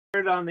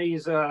started on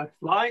these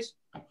flies?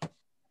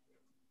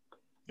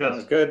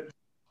 Yes. Good.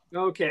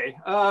 Okay.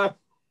 I've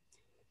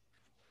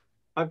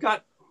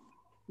got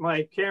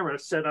my camera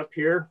set up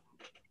here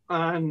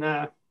on,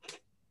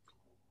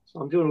 so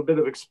I'm doing a bit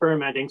of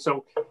experimenting.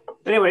 So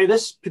anyway,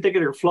 this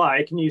particular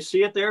fly, can you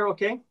see it there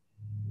okay?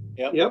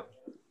 Yep.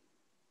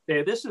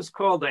 Okay, this is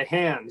called the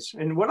hands.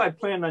 And what I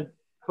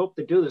hope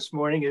to do this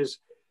morning is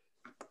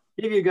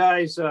give you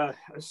guys a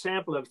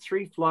sample of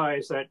 3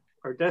 flies that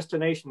are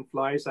destination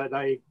flies that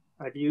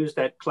I've used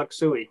at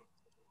Cluxewe.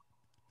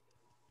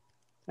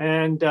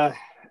 And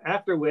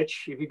after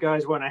which, if you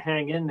guys want to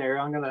hang in there,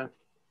 I'm going to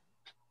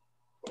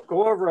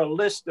go over a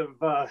list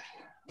of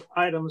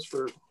items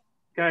for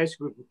guys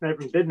who've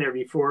never been there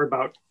before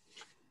about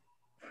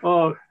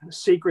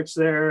secrets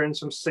there and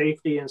some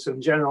safety and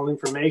some general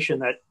information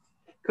that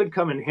could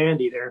come in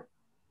handy there.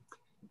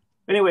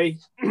 Anyway,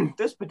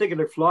 this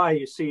particular fly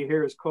you see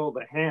here is called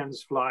the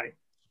hands fly.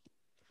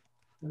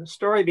 And the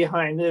story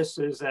behind this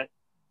is that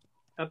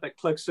up at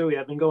Cluxewe,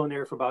 I've been going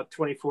there for about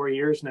 24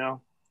 years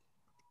now.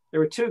 There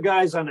were 2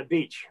 guys on the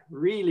beach,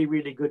 really,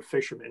 really good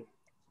fishermen.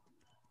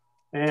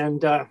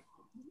 And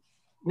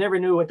never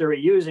knew what they were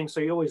using, so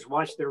you always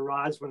watch their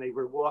rods when they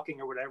were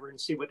walking or whatever and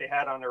see what they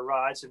had on their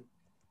rods. And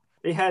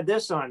they had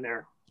this on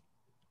there.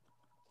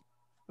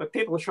 But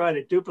people try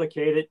to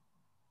duplicate it.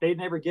 They'd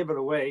never give it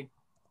away.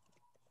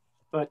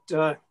 But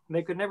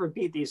they could never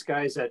beat these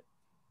guys at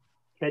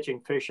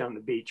catching fish on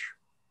the beach.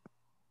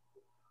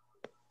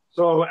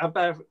 So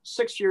about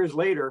 6 years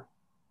later,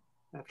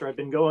 after I've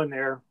been going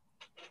there,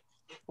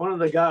 one of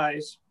the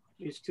guys,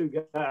 these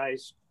 2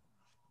 guys,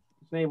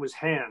 his name was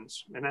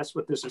Hans, and that's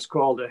what this is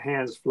called, a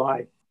Hans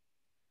fly.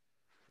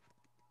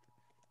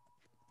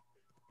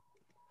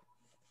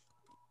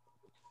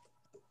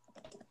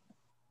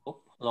 Oh,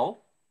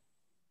 hello?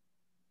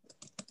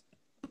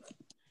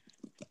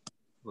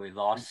 We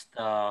lost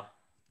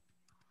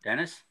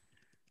Dennis.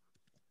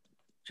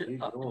 Just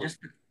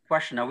a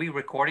question, are we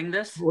recording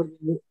this? What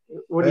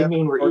do you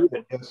mean we're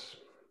even? Yes.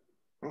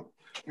 Oh,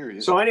 here he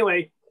is. So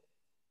anyway,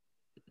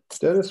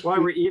 Dennis, why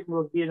we're even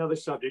will be another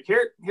subject.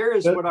 Here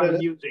is what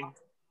I'm using.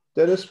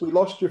 Dennis, we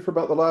lost you for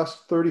about the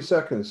last 30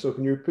 seconds. So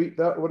can you repeat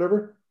that or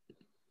whatever?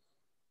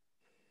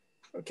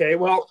 Okay,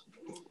 well,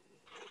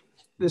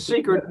 the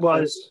secret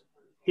was,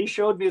 he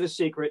showed me the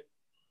secret,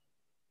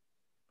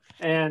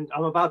 and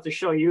I'm about to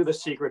show you the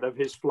secret of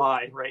his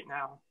fly right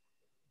now.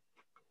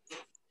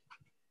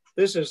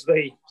 This is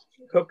the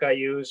hook I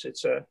use.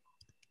 It's a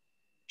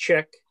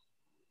Czech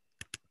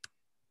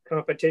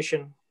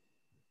competition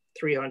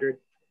 300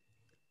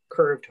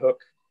 curved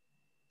hook.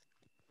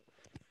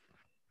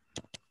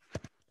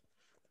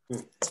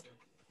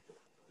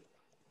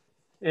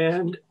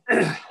 And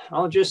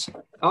I'll just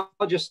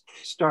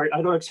start.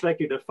 I don't expect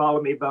you to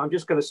follow me, but I'm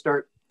just going to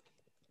start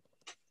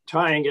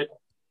tying it,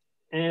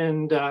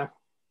 and I'll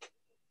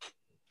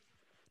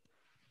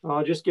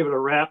just give it a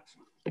wrap.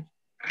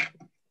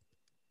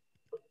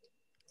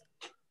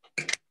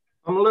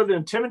 I'm a little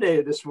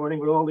intimidated this morning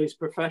with all these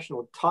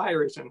professional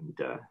tyers and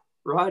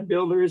rod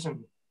builders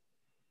and.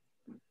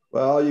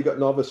 Well, you got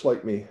novice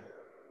like me.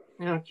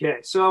 Okay,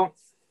 so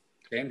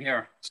Same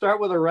here. Start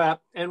with a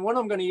wrap, and what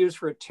I'm going to use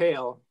for a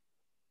tail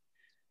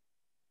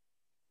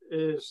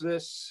is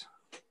this.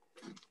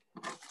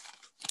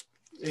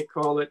 They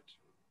call it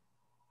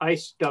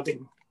ice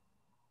dubbing,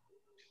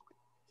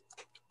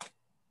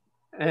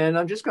 and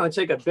I'm just going to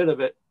take a bit of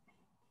it.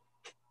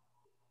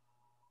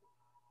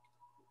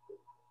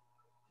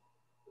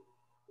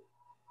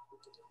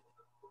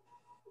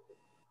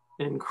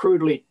 And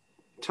crudely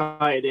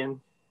tie it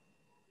in.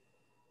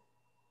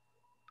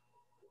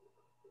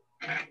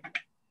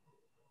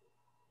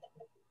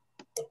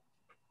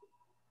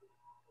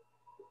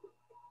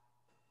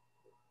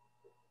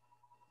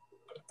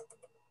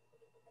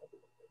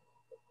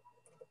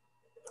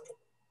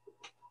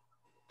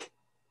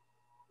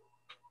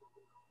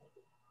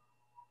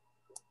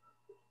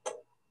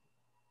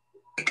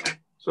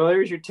 So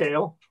there's your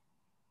tail.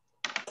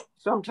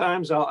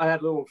 Sometimes I'll add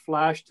a little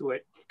flash to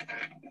it.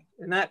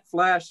 And that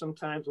flash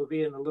sometimes will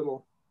be in a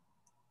little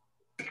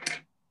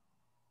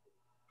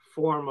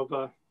form of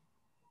a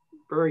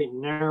very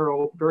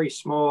narrow, very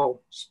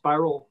small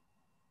spiral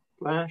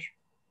flash.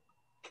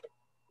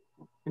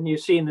 And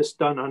you've seen this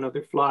done on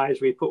other flies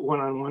where you put one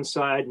on one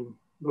side and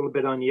a little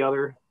bit on the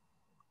other.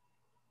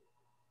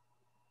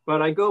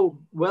 But I go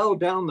well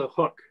down the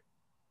hook.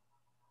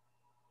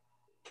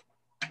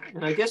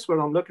 And I guess what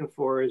I'm looking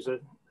for is a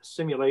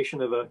simulation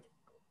of a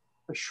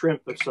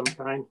shrimp of some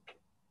kind.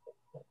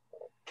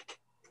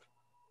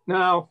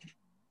 Now,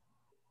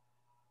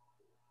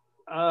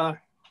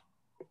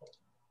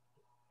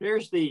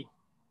 here's the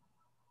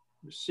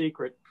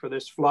secret for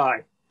this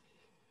fly.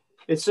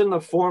 It's in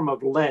the form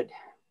of lead.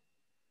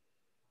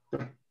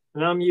 And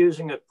I'm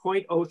using a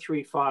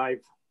 0.035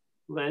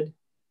 lead.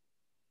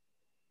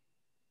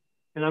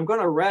 And I'm going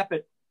to wrap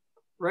it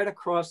right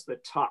across the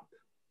top.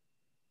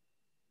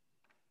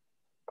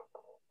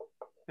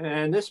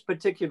 And this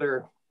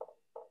particular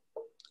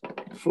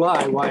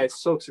fly, why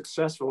it's so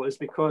successful, is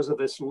because of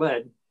this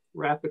lead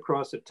wrapped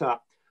across the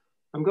top.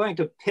 I'm going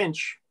to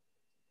pinch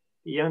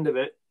the end of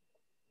it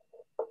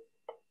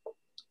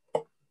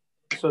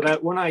so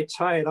that when I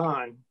tie it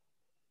on,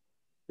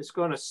 it's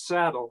going to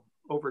saddle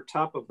over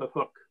top of the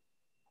hook.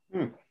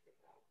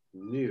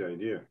 Neat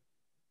idea.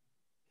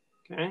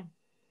 Okay.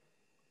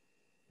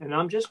 And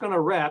I'm just going to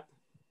wrap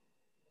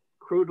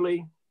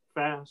crudely,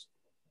 fast.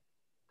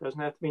 Doesn't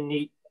have to be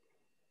neat.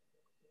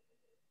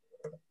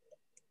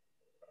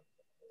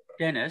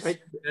 Dennis,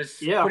 Right.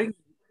 does Yeah. putting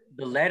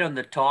the lead on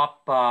the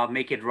top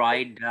make it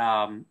ride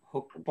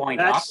hook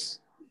point up?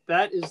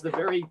 That is the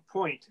very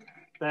point,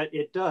 that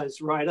it does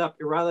ride up,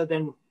 rather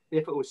than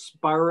if it was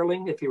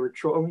spiraling, if you were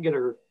trolling it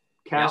or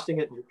casting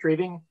it and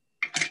retrieving.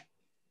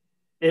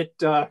 It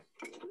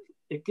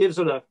gives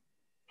it a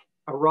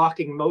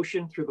rocking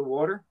motion through the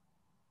water.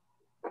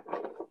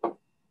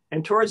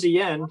 And towards the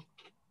end,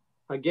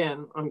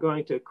 again, I'm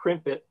going to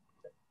crimp it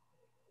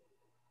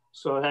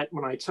so that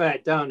when I tie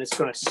it down, it's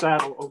going to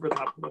saddle over the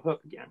top of the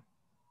hook again.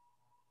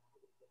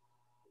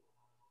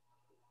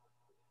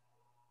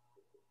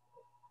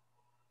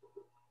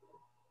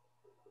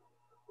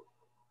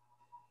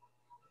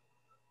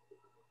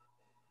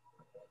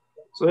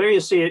 So there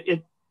you see it,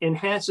 it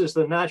enhances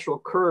the natural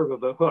curve of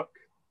the hook.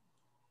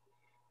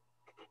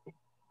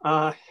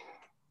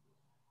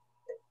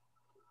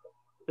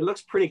 It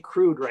looks pretty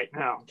crude right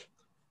now.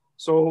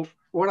 So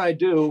what I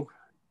do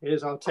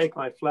is I'll take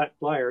my flat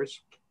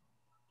pliers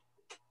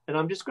and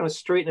I'm just going to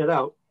straighten it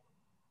out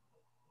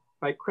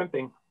by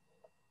crimping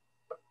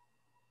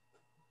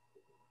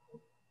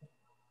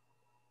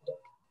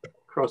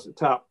across the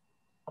top.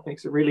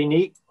 Makes it really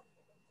neat.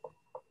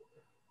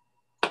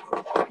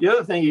 The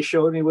other thing he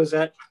showed me was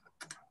that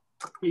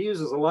he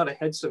uses a lot of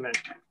head cement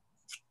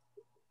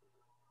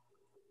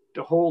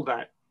to hold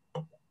that.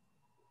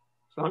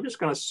 So I'm just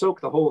going to soak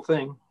the whole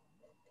thing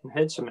in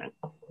head cement.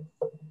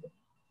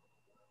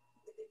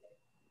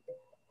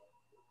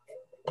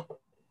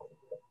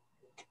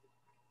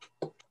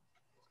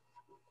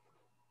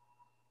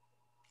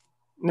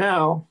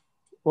 Now,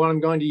 what I'm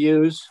going to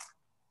use,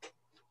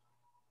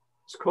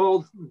 it's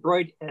called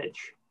Bright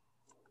Edge.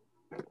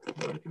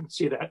 You can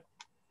see that.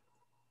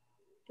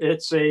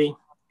 It's a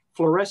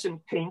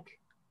fluorescent pink,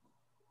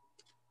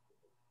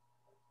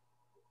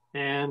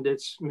 and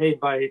it's made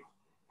by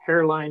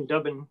Hairline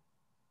Dubbin.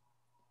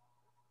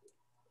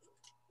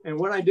 And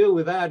what I do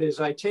with that is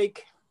I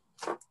take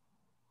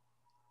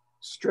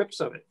strips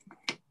of it.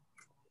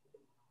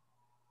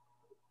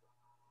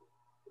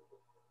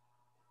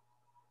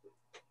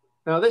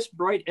 Now this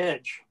Bright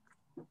Edge,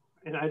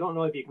 and I don't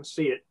know if you can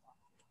see it,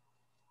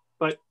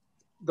 but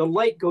the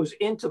light goes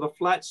into the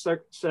flat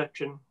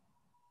section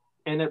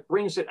and it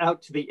brings it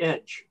out to the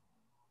edge.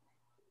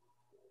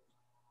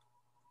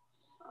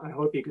 I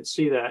hope you can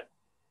see that.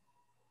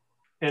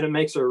 And it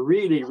makes a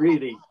really,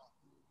 really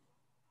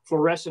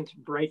fluorescent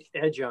bright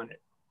edge on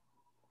it.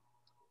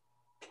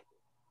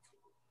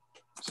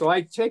 So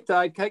I take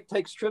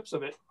strips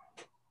of it.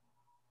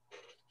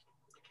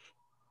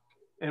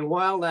 And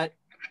while that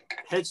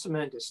head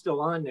cement is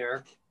still on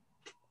there,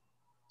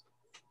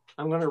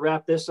 I'm going to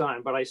wrap this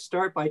on, but I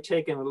start by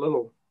taking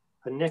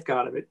a nick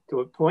out of it to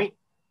a point.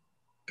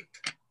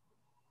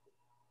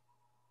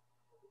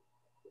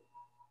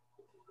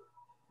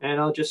 And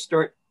I'll just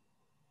start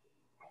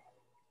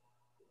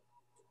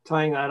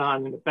tying that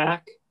on in the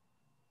back,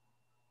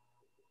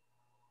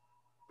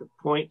 the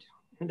point,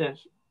 and then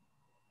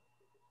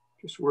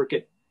just work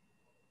it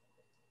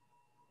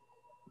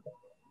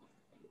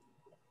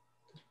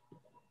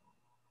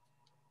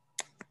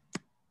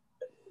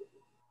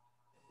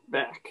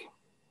back.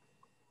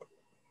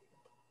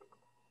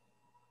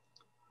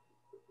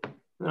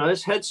 Now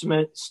this head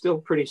cement is still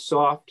pretty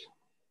soft,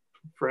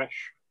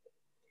 fresh.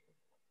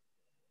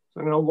 So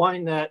I'm going to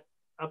wind that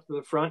up to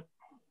the front.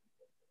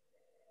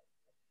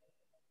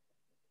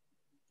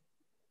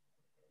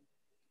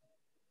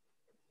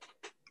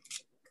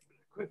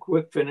 Quick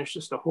whip finish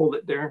just to hold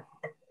it there.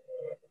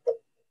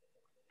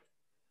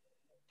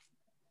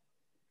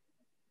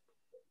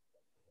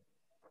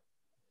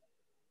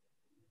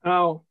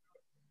 Now,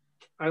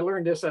 I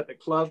learned this at the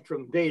club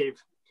from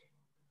Dave.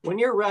 When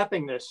you're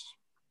wrapping this,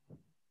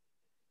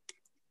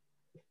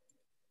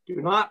 do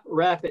not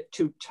wrap it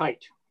too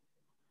tight.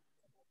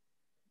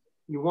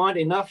 You want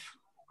enough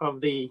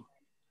of the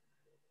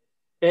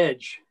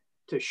edge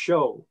to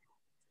show.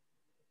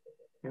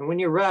 And when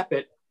you wrap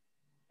it,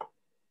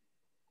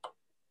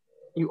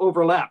 you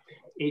overlap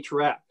each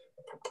wrap.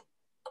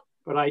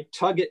 But I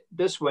tug it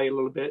this way a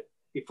little bit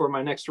before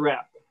my next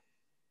wrap.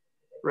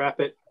 Wrap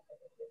it.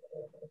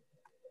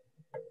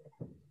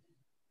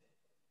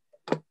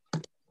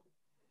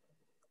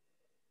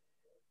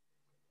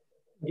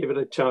 Give it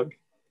a tug,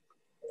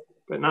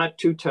 but not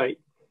too tight.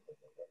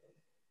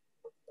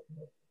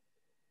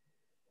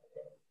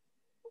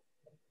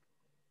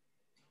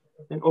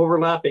 And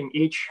overlapping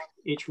each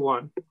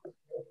one.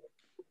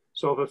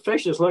 So if a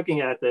fish is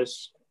looking at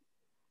this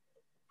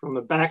from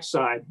the back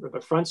side or the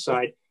front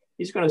side,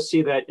 he's going to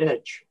see that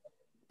edge.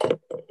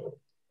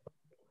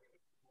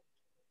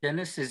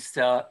 Dennis, is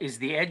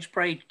the edge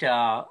bright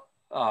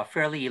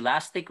fairly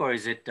elastic, or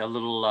is it a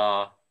little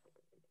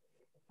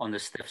on the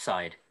stiff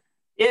side?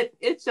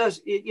 It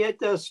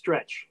does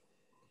stretch,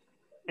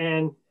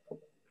 and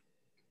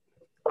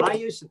I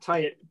used to tie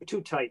it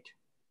too tight.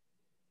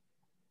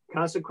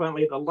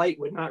 Consequently, the light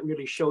would not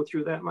really show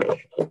through that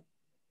much.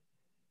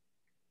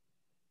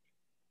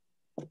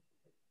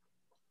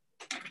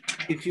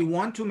 If you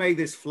want to make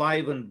this fly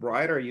even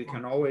brighter, you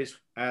can always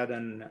add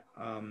a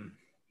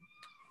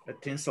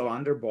tinsel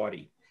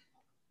underbody.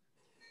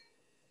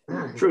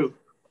 True.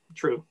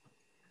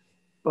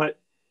 But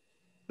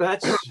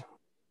that's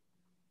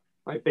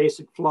my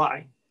basic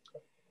fly.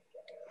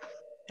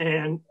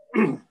 And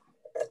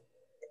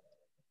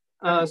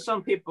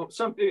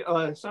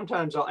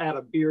sometimes I'll add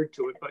a beard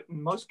to it, but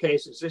in most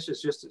cases, this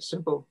is just a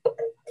simple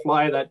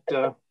fly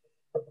that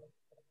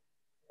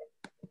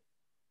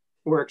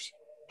works.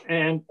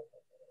 And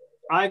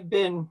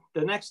the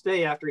next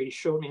day after he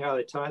showed me how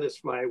to tie this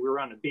fly, we were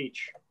on the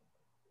beach.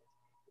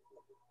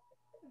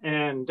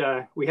 And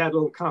we had a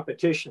little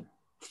competition.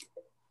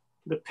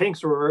 The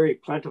pinks were very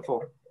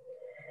plentiful.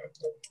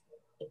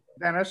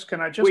 Dennis,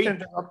 can I just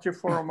interrupt you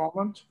for a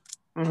moment?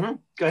 Mm-hmm.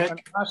 Go ahead.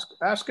 And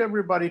ask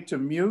everybody to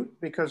mute,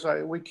 because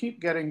we keep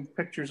getting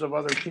pictures of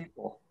other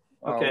people.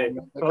 Okay,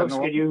 folks,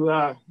 could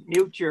you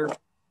mute your...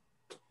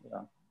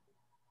 Yeah.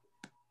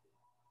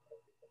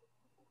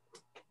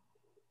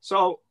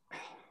 So,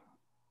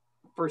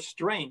 for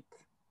strength,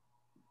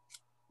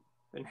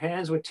 then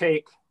Hans would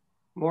take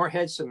more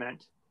head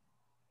cement,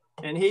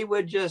 and he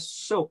would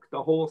just soak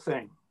the whole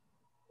thing,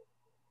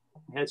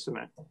 head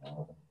cement.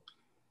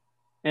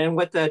 And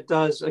what that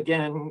does,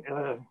 again,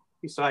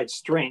 besides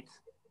strength,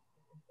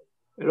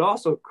 it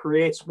also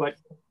creates what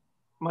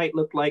might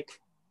look like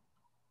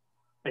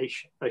a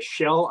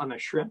shell on a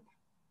shrimp.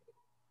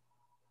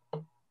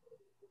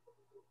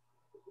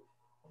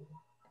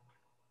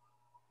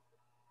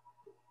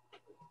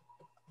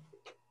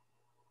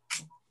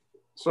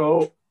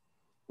 So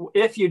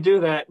if you do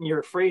that and you're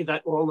afraid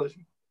that all the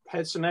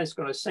head cement is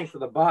going to sink to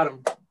the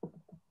bottom,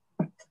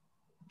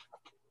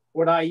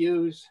 what I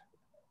use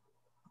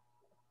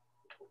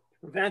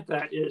to prevent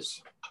that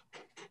is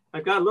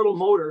I've got a little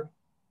motor,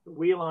 a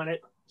wheel on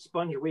it,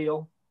 sponge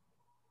wheel,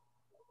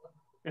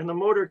 and the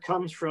motor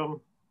comes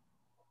from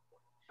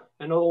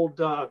an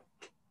old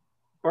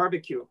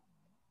barbecue,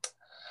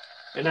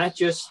 and that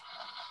just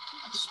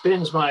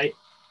spins my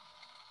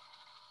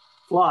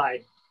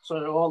fly so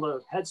that all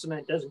the head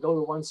cement doesn't go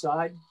to one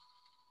side.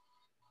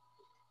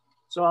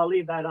 So I'll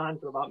leave that on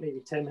for about maybe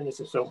 10 minutes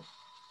or so.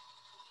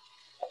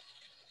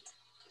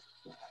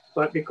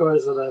 But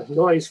because of the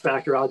noise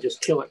factor, I'll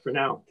just kill it for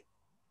now.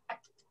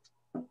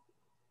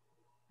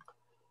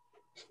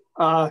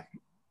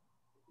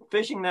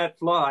 Fishing that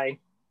fly,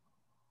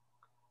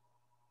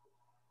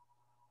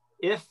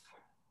 if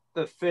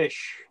the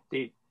fish,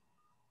 they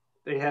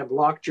have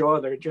lockjaw,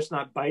 they're just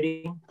not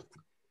biting.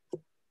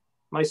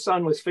 My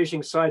son was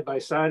fishing side by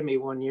side of me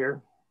one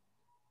year,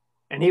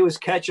 and he was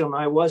catching them,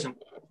 I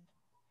wasn't.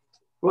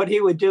 What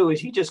he would do is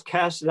he just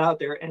cast it out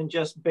there and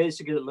just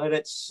basically let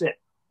it sit.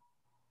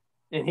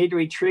 And he'd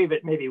retrieve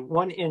it maybe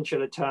 1 inch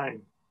at a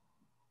time.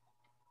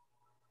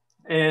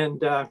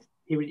 And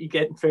he would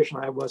get fish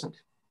and I wasn't.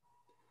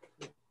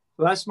 So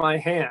that's my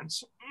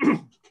hands.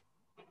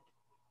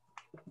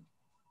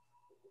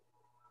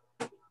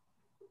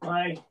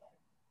 My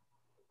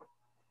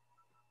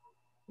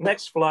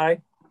next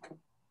fly,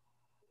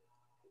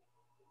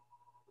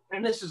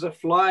 and this is a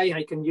fly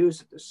I can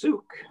use at the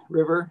Souk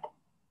River.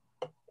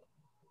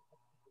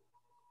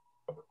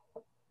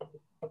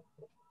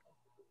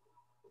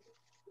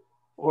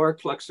 Or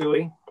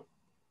Cluxewe.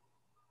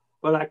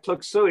 But at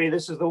Cluxewe,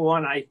 this is the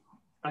one I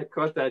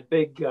caught that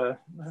big, I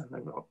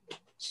don't know,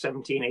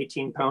 17,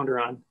 18 pounder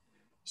on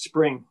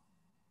spring.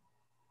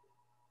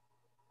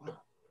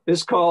 This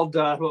is called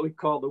what we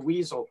call the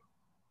Weasel.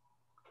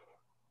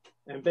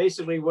 And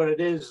basically what it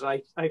is,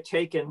 I've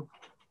taken,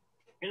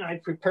 and I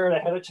prepared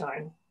ahead of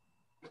time.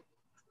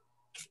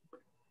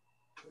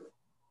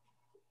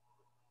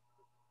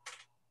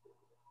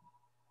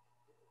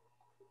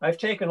 I've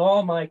taken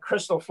all my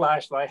crystal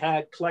flash that I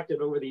had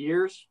collected over the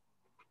years,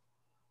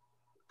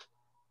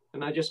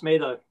 and I just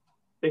made a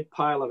big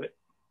pile of it.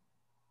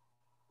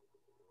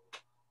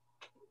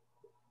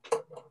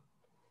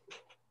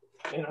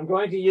 And I'm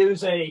going to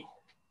use you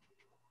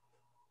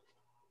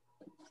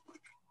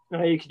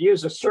could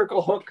use a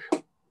circle hook,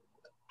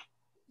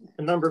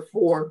 a number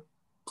 4,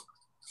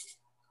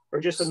 or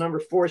just a number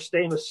 4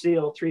 stainless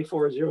steel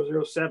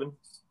 34007.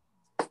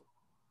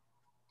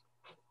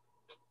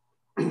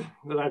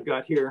 That I've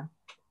got here.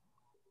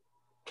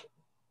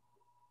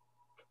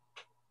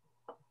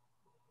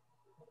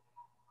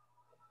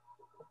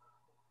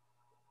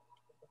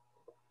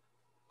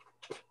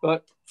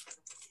 But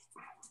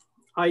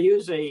I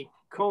use a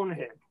cone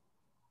head.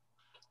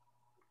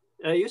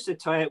 I used to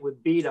tie it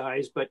with bead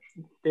eyes, but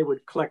they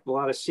would collect a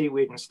lot of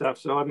seaweed and stuff.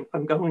 So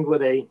I'm going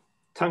with a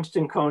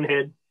tungsten cone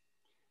head,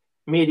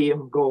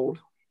 medium gold.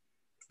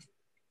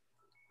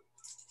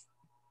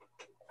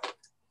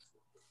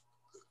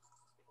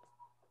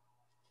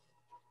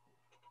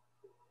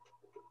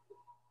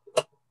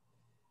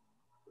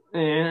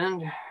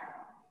 And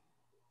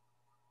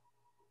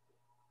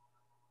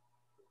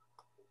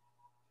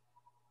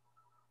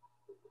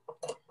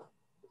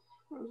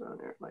goes on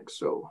there like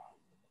so.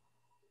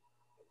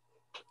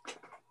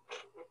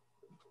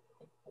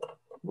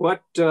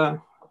 What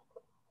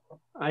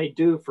I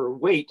do for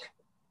weight,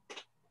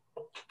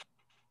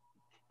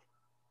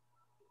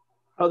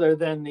 other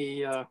than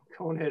the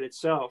cone head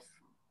itself,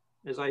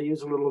 is I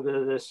use a little bit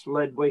of this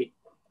lead weight.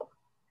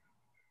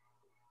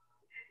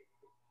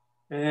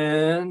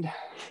 And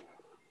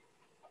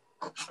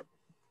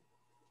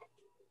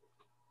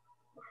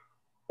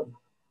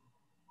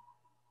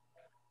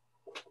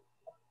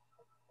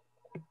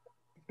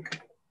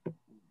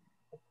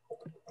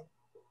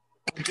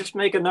just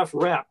make enough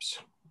wraps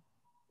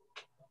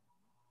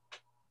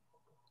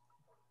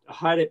to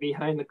hide it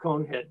behind the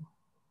cone head.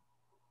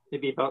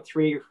 Maybe about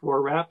 3 or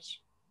 4 wraps.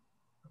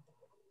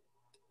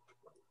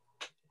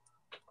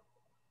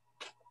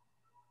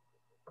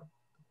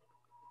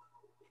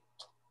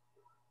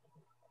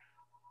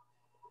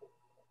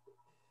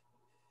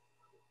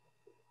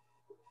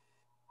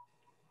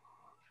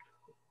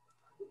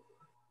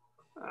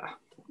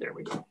 There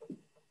we go.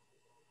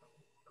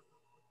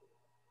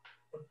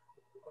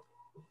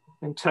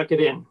 And tuck it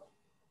in.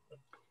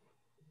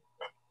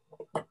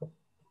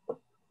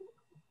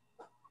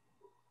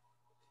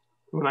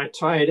 When I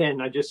tie it in,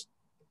 I just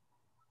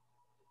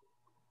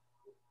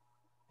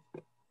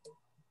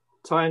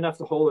tie enough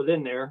to hold it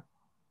in there.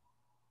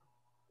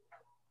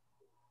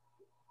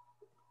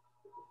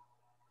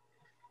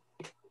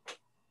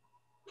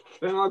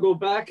 Then I'll go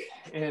back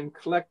and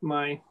collect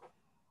my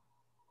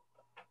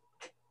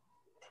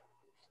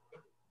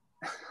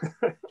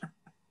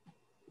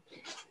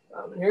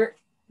here.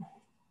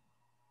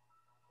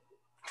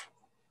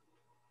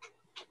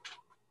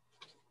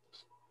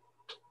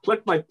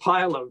 Collect my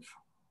pile of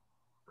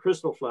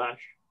crystal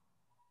flash.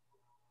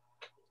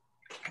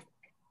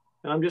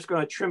 And I'm just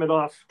going to trim it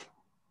off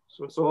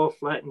so it's all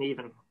flat and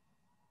even.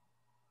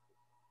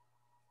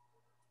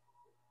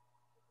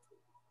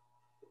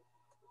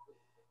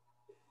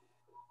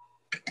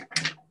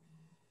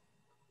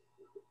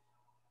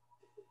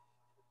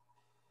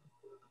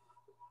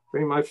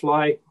 Bring my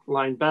fly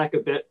line back a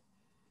bit.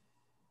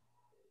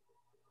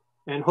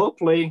 And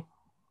hopefully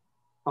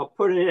I'll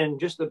put it in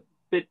just a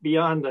bit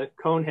beyond the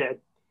cone head.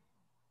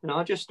 And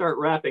I'll just start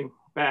wrapping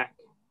back.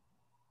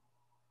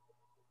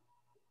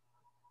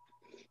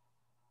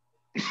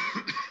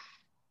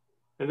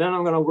 And then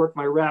I'm going to work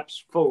my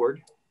wraps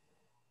forward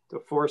to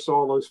force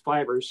all those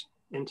fibers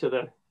into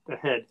the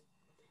head.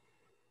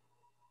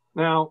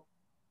 Now,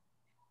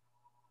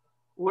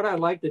 what I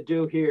like to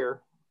do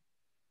here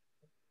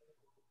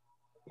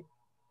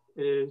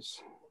is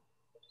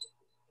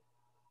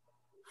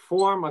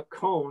form a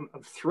cone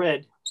of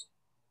thread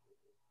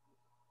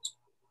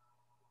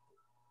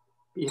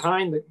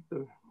behind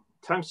the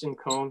tungsten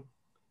cone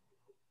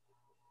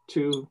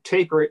to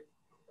taper it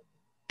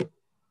the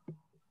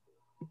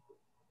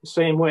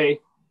same way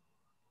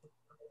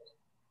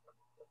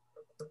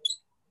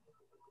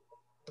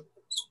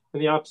in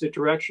the opposite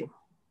direction.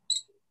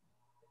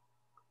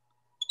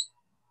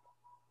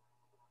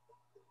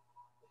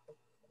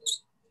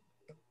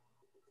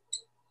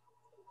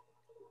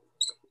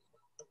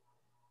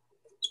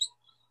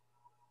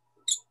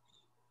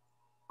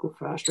 Go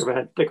faster if I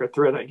had thicker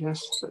thread, I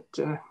guess, but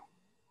come on.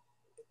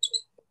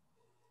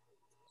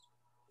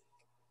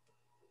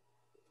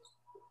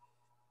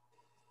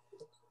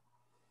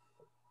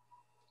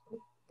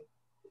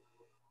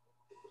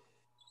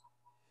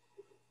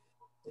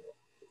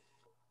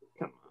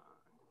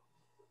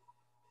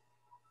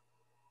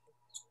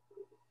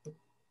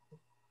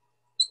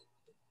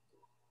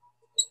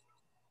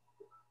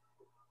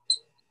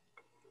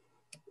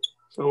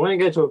 So when I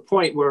get to a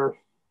point where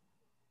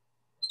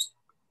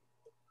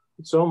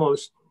it's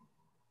almost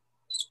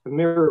a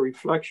mirror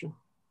reflection,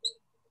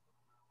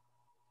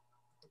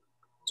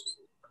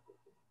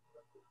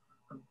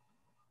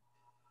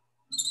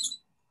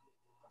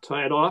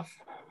 tie it off.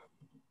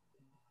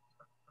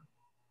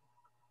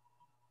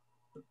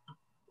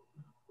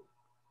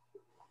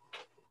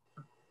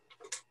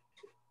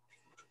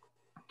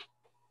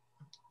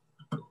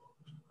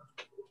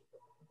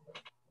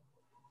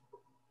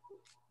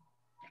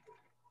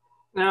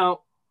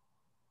 Now,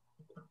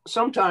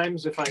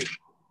 sometimes if I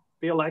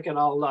feel like it,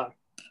 I'll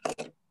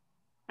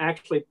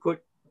actually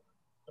put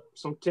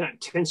some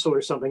tinsel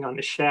or something on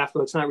the shaft,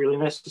 though it's not really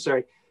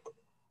necessary.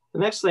 The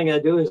next thing I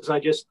do is I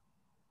just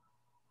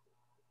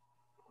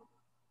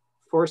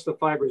force the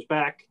fibers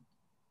back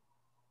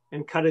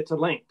and cut it to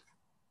length.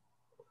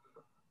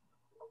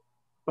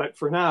 But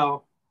for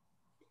now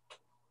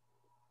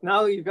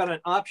you've got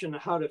an option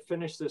of how to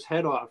finish this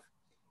head off.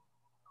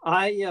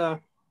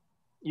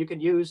 You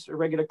can use a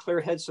regular clear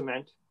head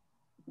cement,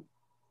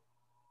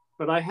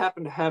 but I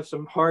happen to have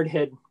some hard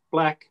head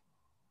black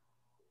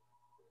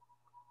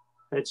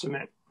head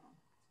cement.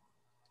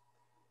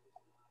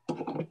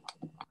 And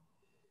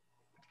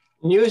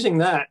using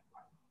that,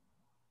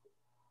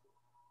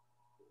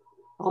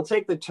 I'll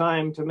take the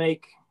time to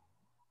make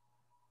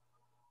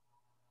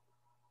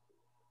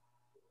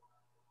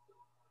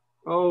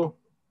oh,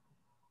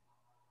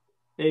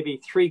 maybe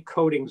 3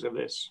 coatings of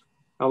this.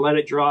 I'll let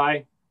it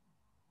dry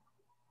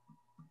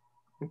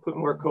and put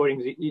more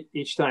coatings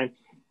each time.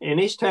 And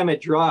each time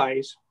it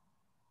dries,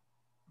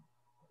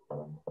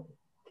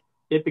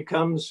 it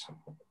becomes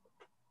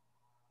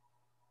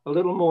a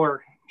little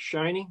more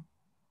shiny.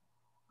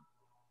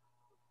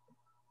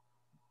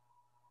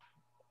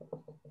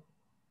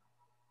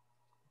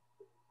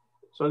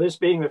 So this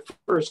being the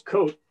first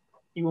coat,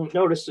 you won't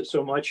notice it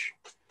so much.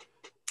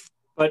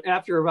 But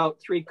after about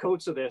 3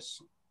 coats of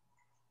this,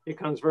 it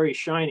becomes very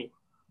shiny.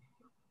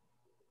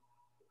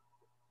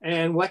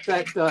 And what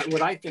I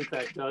think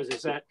that does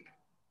is that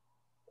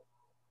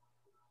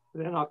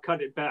then I'll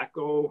cut it back,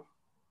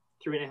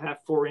 3.5,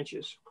 4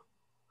 inches.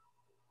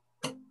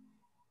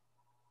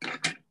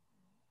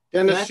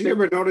 Dennis, do you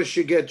ever notice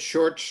you get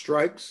short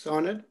strikes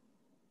on it?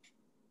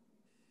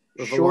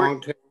 With a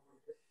long tail?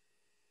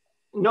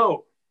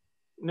 No.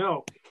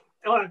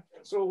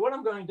 So what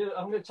I'm going to do,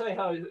 I'm going to tell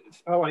you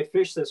how I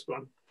fish this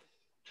one.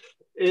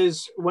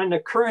 Is when the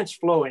current's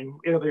flowing,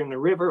 either in the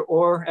river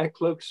or at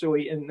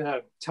Cluxewe in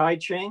the tide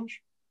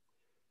change,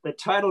 the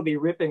tide will be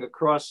ripping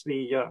across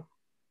the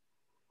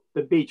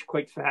beach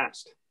quite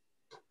fast.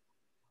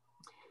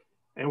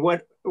 And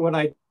what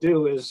I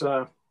do is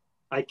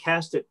I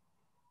cast it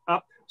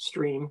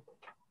upstream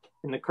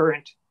in the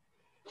current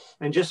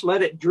and just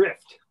let it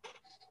drift.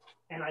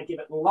 And I give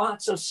it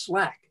lots of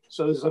slack.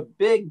 So there's a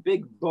big,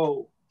 big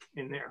bow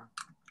in there.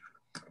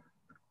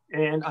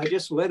 And I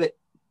just let it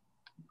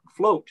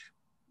float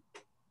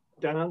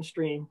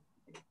downstream.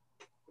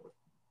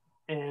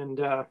 And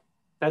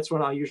that's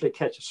when I'll usually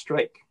catch a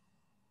strike.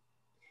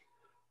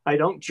 I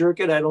don't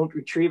jerk it. I don't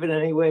retrieve it in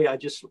any way. I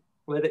just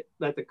let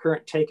the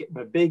current take it in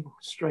a big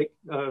strike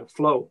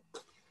flow.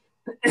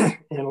 And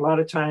a lot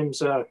of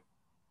times,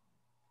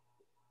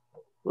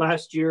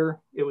 last year,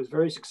 it was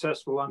very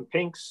successful on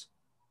pinks.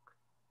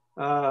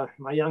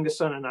 My youngest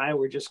son and I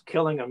were just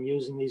killing them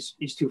using these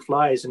 2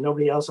 flies, and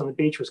nobody else on the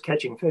beach was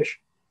catching fish.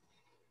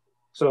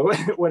 So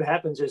what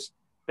happens is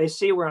they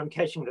see where I'm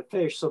catching the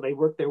fish, so they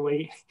work their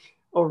way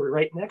over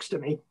right next to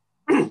me.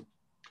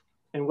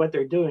 And what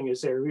they're doing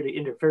is they're really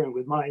interfering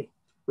with my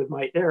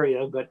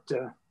area, but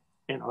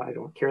I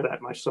don't care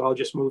that much, so I'll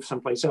just move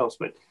someplace else.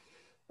 But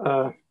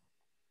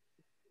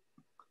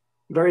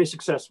very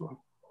successful.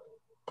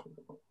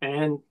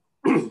 And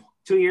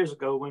 2 years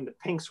ago, when the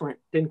pinks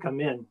didn't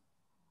come in,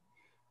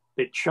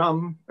 the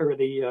chum or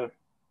the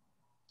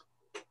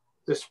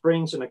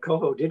springs and the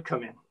coho did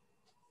come in.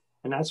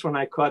 And that's when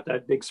I caught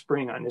that big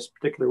spring on this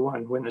particular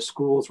one, when the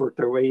schools worked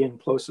their way in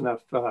close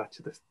enough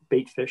to the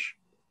bait fish.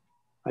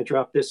 I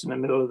dropped this in the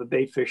middle of the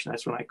bait fish, and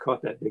that's when I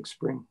caught that big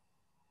spring.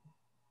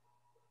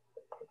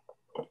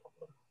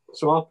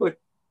 So I'll put,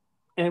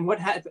 and what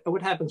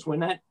happens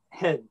when that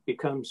head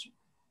becomes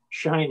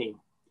shiny,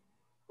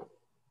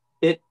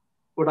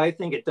 what I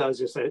think it does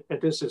is that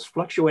this is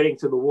fluctuating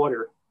through the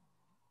water.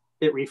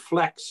 It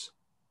reflects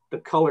the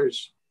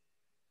colors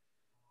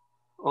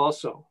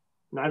also,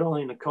 not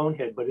only in the cone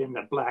head, but in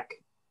the black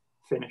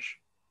finish.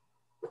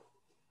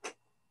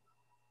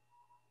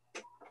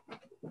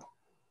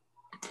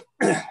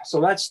 So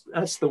that's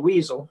the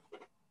Weasel.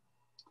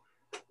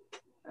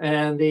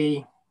 And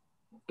the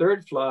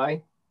third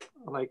fly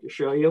I'd like to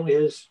show you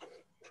is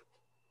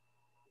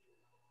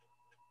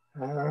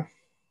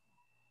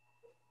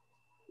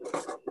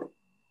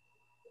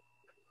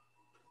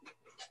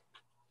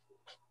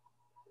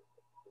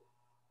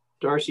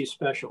Darcy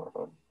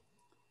Special.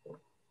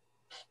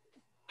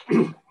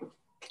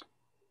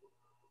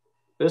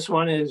 This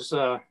one is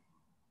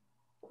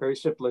very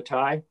simple to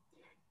tie.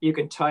 You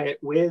can tie it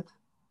with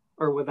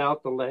or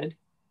without the lead.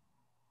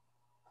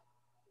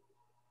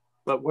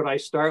 But what I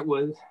start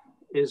with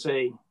is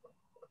a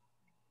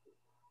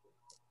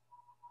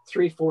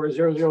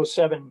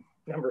 34007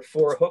 number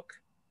 4 hook.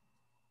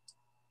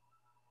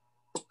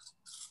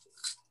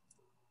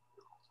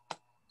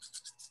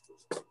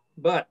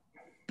 But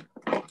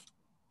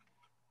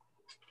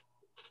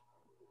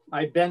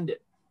I bend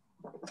it.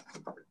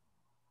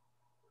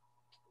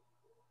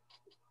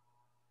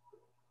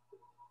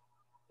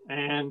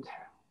 And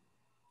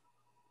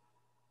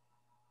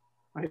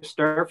I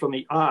start from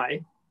the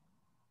eye.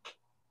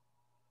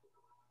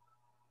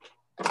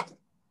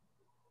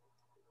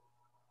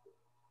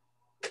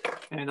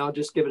 And I'll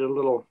just give it a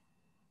little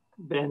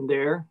bend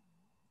there.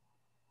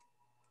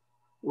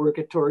 Work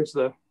it towards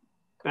the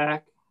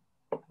back.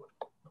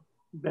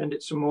 Bend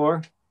it some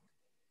more.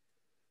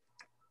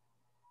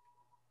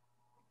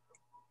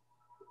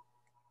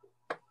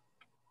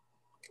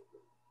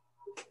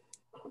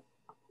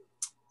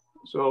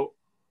 So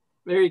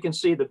there you can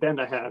see the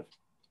bend I have.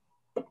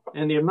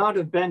 And the amount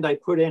of bend I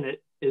put in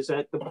it is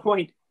that the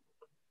point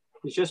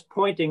is just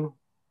pointing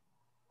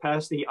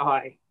past the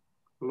eye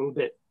a little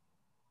bit.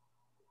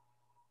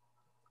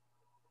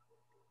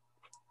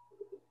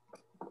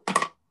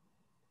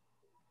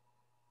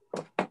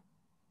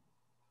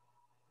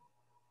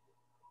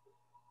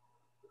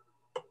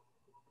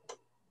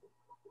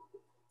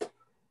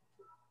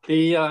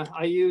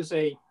 I use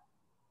a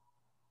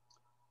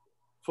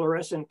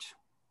fluorescent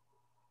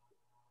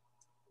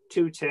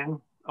 210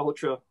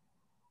 ultra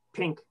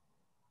pink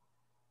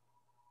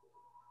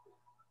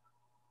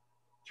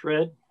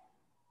thread.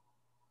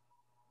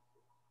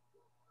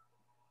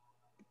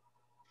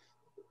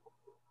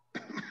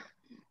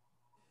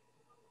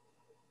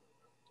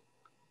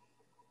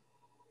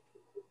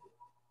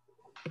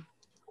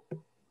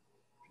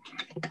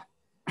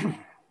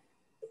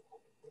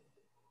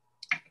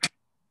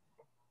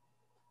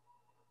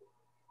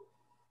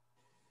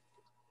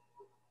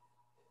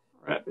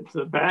 Wrap it to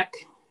the back.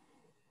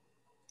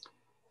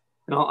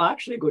 And I'll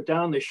actually go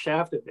down the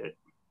shaft a bit,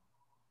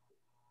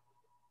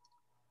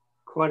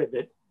 quite a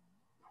bit.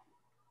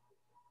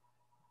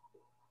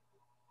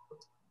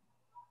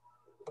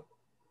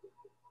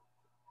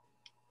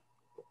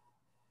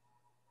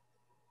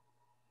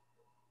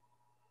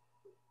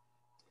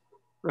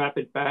 Wrap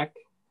it back.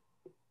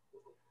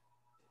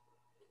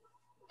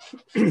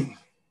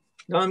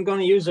 Now I'm going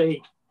to use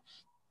a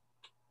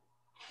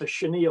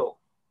chenille.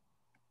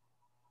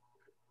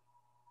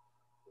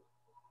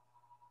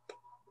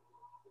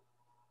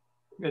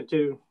 I'm going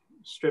to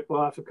strip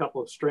off a couple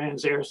of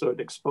strands there so it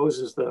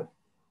exposes the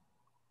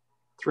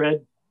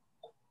thread.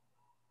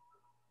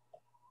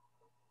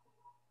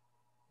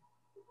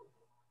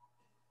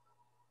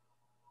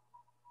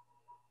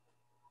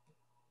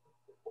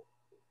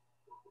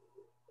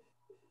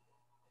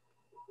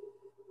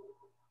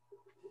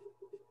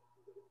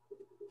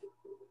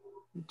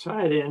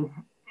 Tie it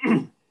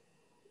in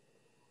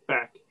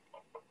back.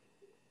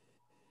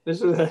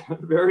 This is a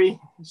very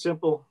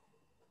simple,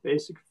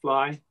 basic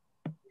fly.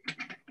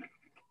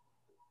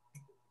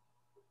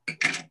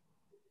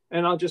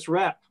 And I'll just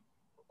wrap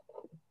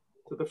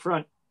to the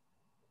front.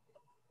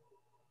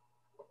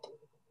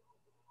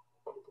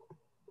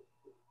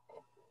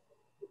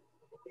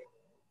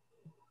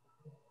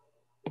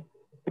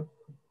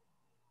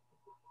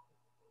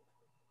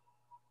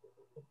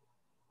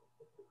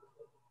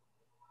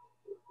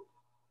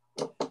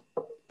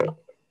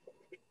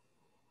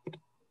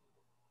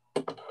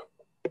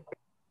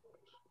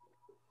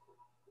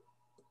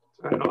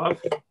 Tie it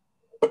off.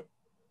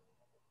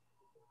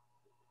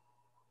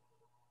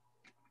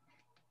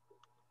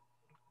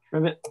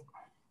 Trim it.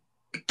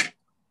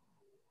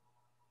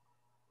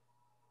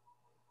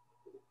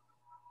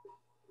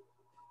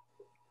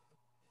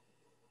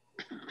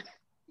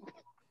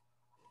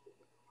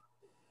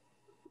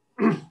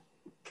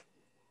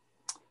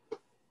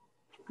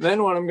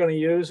 Then what I'm going to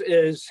use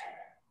is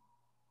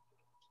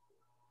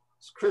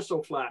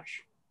crystal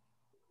flash.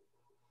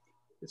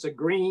 It's a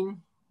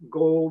green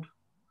gold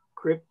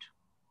crypt.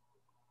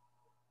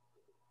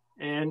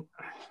 And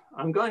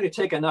I'm going to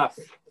take enough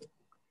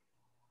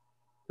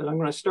that I'm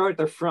going to start at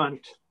the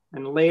front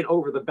and lay it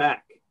over the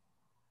back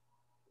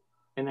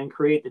and then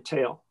create the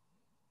tail.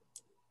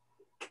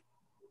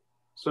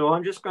 So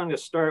I'm just going to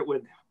start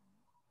with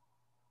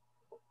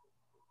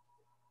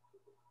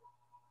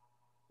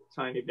a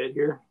tiny bit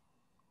here.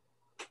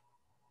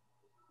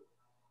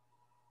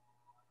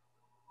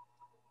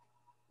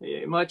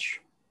 Yeah,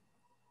 much.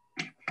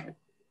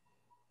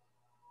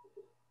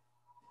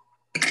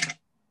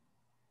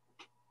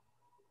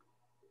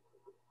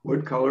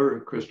 What color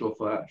of crystal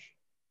flash?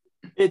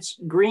 It's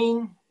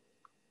green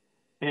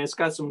and it's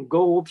got some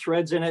gold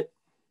threads in it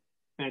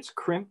and it's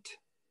crimped.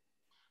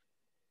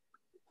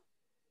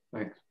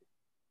 Thanks.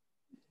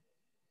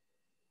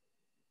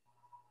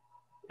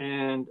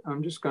 And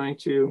I'm just going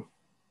to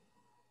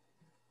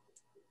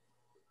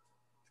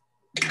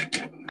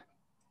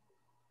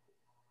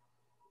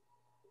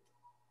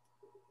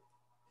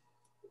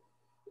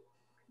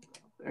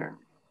there.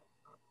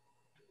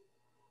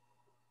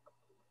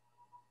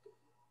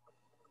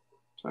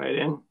 Tie it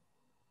in.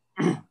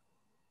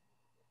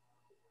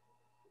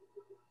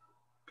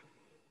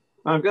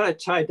 I've got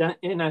it tied down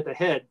in at the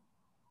head,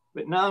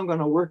 but now I'm going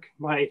to work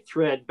my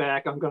thread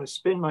back. I'm going to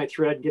spin my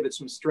thread, give it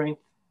some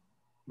strength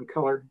and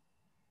color.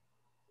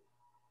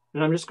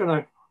 And I'm just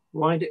going to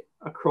wind it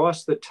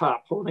across the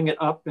top, holding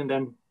it up, and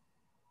then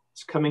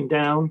it's coming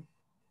down.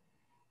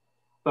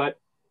 But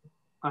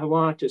I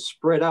want to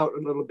spread out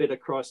a little bit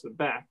across the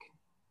back.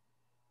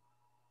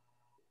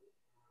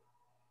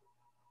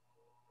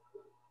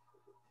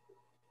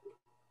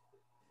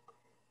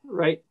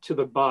 Right to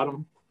the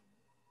bottom,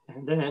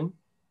 and then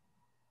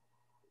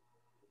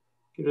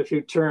give it a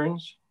few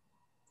turns.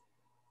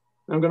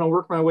 I'm going to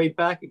work my way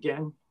back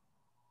again.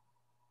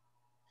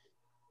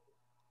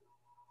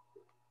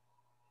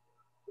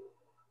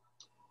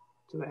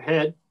 To the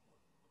head.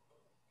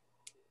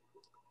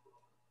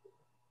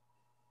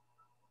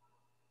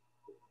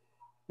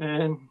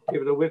 And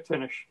give it a whip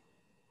finish.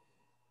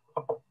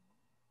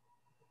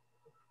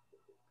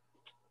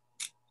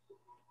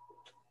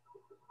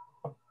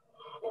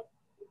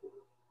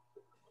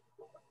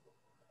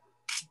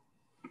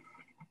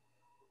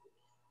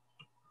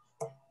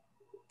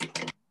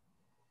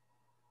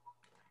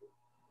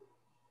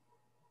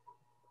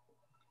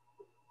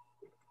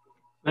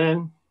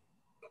 Then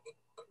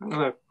I'm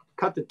going to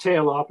cut the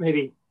tail off,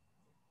 maybe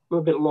a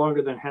little bit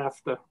longer than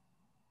half the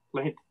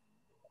length.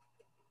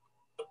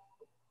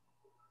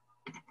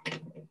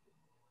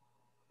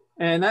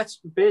 And that's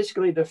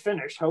basically the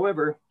finish.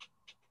 However,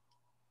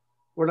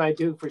 what I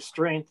do for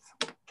strength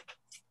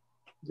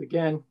is,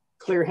 again,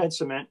 clear head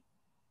cement.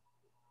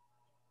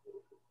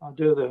 I'll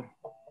do the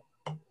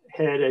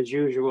head as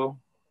usual.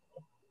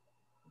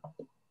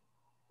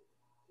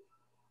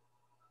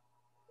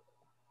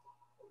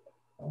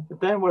 But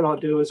then what I'll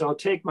do is I'll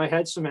take my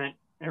head cement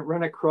and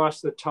run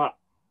across the top.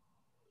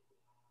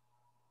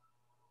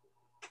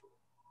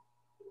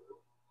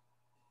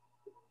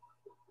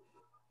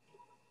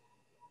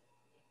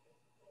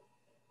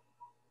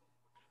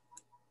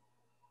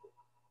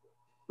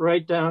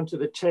 Right down to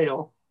the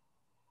tail.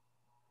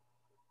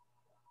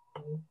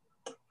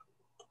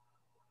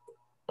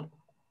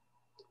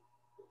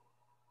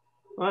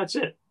 Well, that's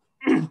it.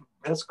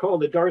 That's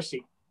called a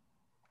Darcy.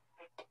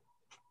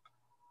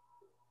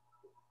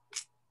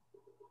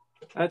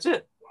 That's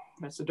it.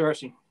 That's the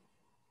Darcy.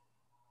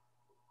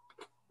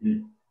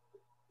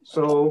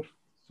 So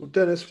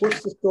Dennis,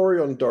 what's the story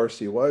on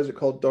Darcy? Why is it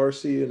called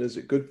Darcy, and is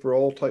it good for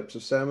all types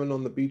of salmon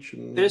on the beach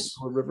and this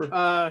the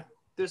river?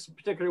 This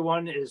particular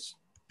one is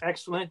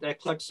excellent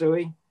at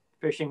Cluxewe,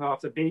 fishing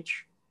off the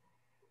beach.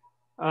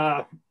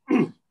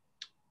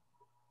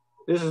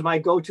 This is my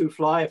go-to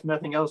fly if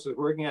nothing else is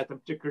working at the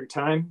particular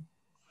time.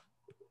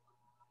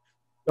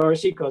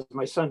 Darcy, because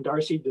my son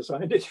Darcy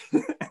designed it.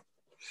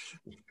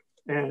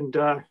 And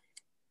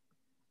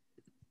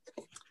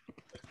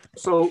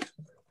so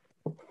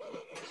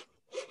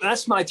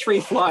that's my 3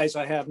 flies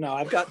I have now.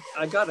 I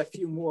got a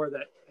few more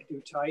that I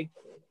do tie.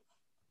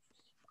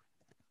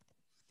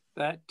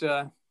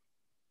 That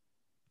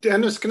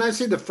Dennis, can I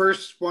see the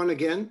first one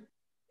again?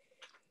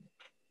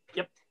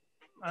 Yep.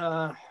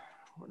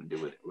 What do I do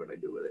with it? What do I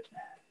do with it?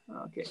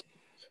 Okay.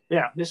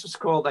 Yeah, this is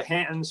called the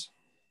hands.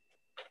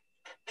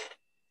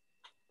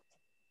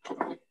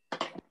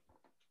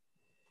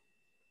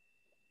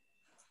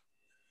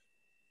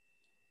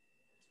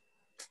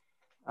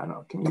 I don't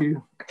know. Can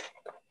you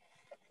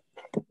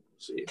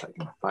see if I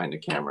can find the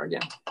camera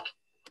again?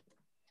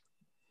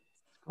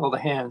 It's called the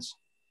hands.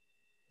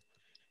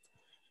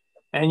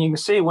 And you can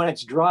see when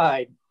it's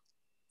dried,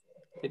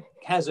 it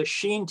has a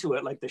sheen to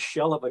it like the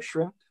shell of a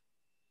shrimp.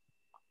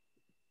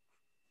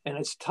 And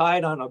it's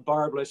tied on a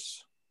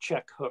barbless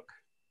check hook.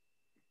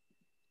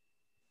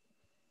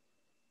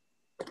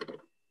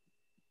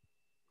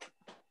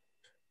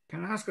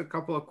 Can I ask a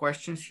couple of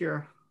questions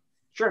here?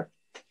 Sure.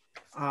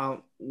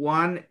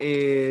 One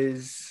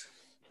is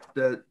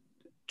the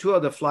 2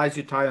 of the flies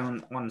you tie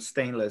on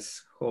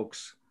stainless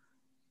hooks.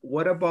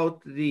 What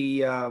about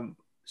the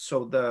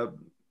so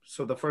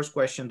the first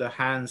question, the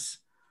hands?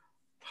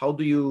 How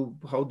do you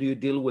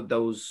deal with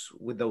those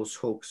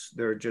hooks?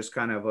 They're just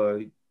kind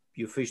of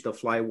you fish the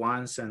fly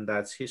once and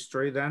that's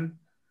history then?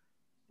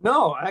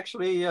 No,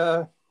 actually,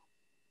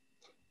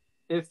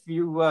 if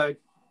you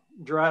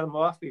dry them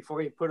off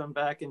before you put them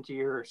back into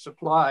your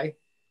supply,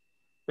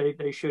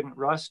 they shouldn't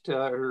rust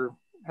or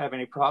have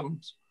any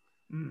problems.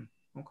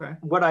 Okay.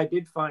 What I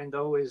did find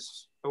though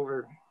is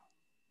over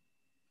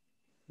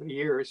the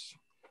years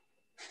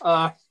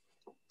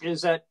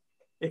is that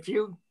if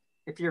you're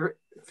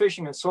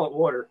fishing in salt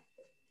water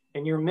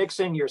and you're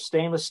mixing your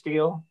stainless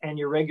steel and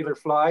your regular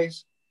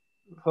flies,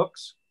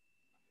 hooks,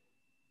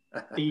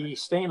 the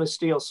stainless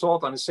steel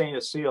salt on the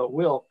stainless steel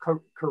will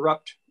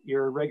corrupt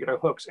your regular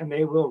hooks and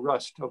they will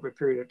rust over a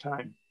period of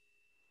time.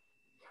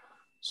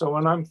 So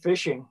when I'm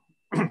fishing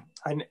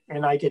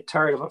and I get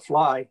tired of a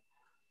fly,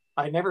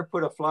 I never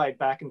put a fly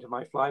back into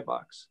my fly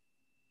box.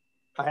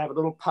 I have a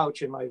little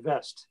pouch in my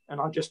vest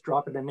and I'll just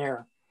drop it in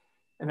there.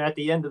 And at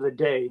the end of the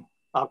day,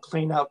 I'll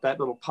clean out that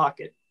little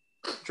pocket,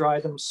 dry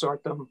them,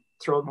 sort them,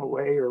 throw them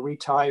away or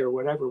retie or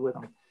whatever with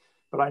them.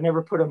 But I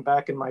never put them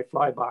back in my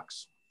fly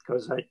box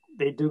because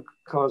they do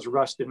cause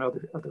rust in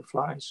other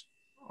flies.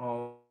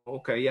 Oh,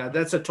 okay. Yeah,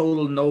 that's a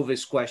total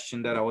novice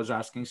question that I was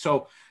asking.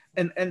 So,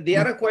 and the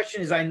other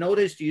question is, I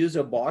noticed you use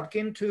a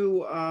bodkin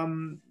to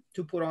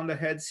put on the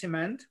head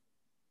cement.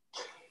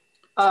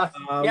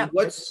 Yeah.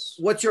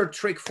 What's your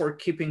trick for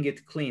keeping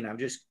it clean? I'm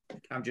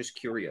just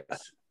curious.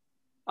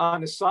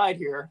 On the side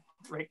here,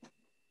 right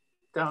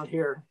down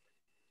here,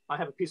 I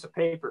have a piece of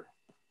paper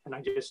and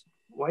I just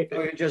wipe it.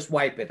 Oh, you just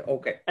wipe it.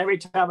 Okay. Every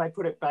time I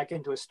put it back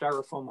into a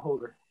styrofoam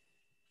holder.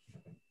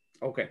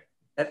 Okay.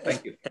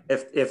 Thank you.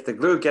 If the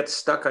glue gets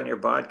stuck on your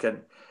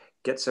bodkin,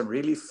 get some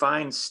really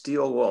fine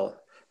steel wool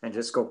and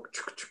just go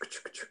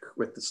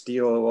with the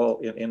steel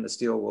wool in the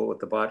steel wool with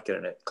the bodkin,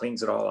 and it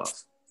cleans it all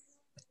off.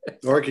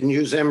 Or I can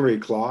use emery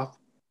cloth.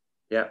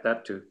 Yeah,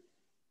 that too.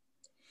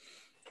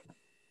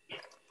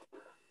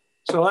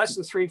 So that's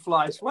the 3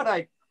 flies. What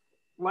I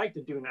like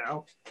to do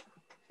now,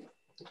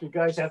 if you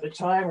guys have the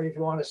time or if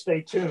you want to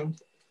stay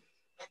tuned,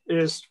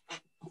 is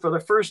for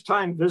the first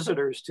time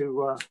visitors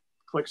to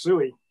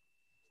Cluxewe,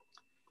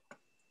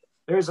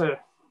 there's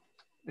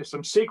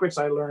some secrets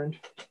I learned,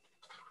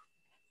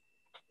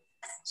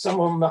 some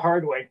of them the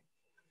hard way,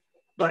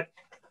 but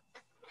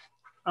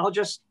I'm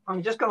just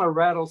going to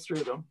rattle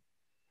through them.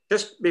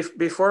 Just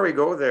before we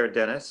go there,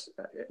 Dennis,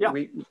 yeah.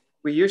 we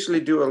usually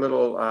do a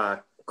little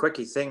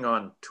quickie thing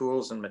on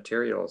tools and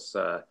materials.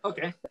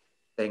 Okay.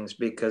 things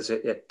because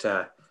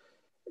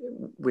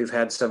we've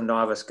had some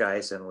novice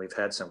guys and we've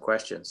had some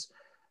questions.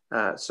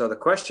 So the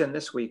question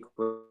this week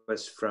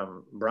was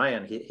from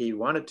Brian. He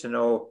wanted to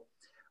know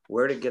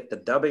where to get the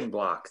dubbing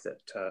block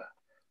that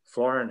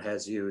Florin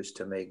has used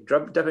to make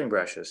dubbing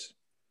brushes.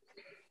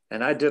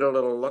 And I did a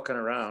little looking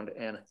around,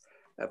 and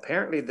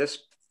apparently this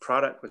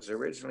product was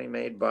originally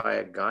made by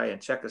a guy in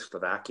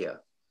Czechoslovakia.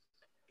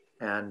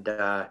 And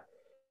a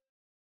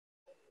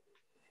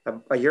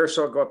year or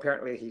so ago,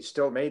 apparently he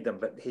still made them,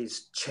 but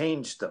he's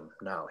changed them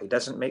now. He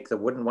doesn't make the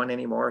wooden one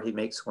anymore. He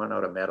makes one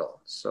out of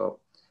metal. So,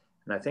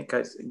 and I think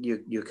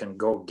you can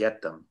go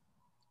get them.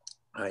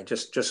 I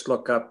just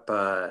look up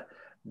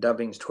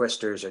Dubbing's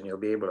Twisters and you'll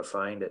be able to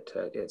find it.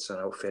 It's an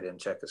outfit in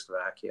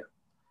Czechoslovakia.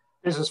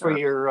 This is for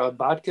your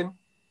bodkin?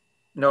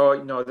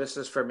 No, this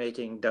is for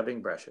making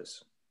dubbing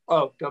brushes.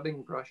 Oh,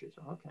 dubbing brushes.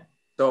 Okay.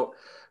 So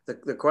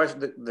the question,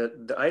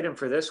 the item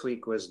for this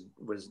week was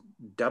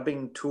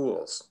dubbing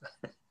tools.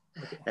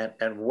 Okay.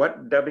 And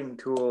what dubbing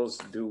tools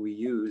do we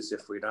use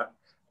if we're not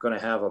going to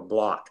have a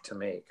block to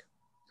make?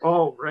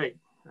 Oh, right.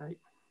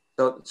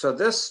 So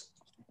this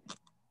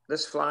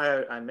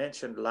fly I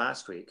mentioned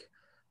last week,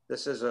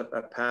 this is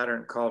a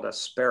pattern called a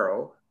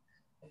sparrow,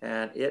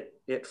 and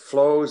it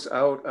flows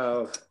out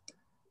of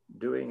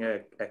doing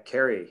a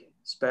carry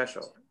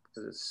special.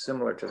 It's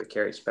similar to the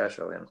carry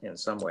special in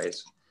some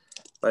ways,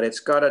 but it's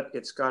got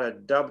a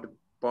dubbed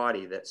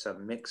body that's a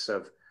mix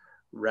of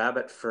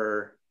rabbit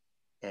fur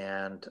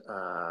and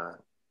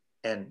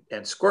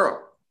squirrel.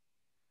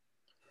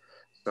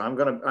 So I'm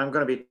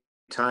gonna be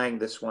tying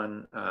this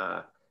one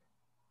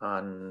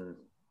on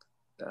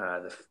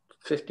the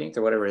 15th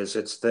or whatever it is.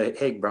 It's the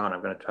Hague Brown.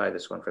 I'm going to tie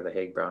this one for the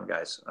Hague Brown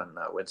guys on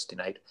Wednesday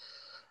night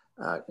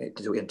in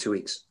 2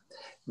 weeks.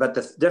 But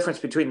the difference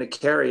between the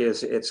carry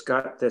is it's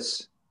got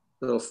this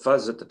little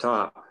fuzz at the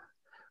top,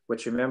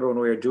 which, remember when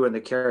we were doing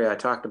the carry, I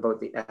talked about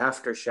the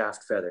after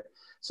shaft feather.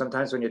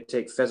 Sometimes when you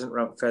take pheasant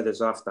rump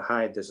feathers off the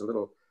hide, there's a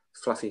little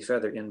fluffy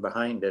feather in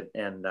behind it,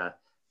 and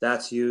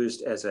that's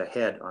used as a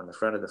head on the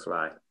front of the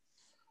fly. And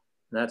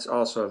that's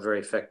also a very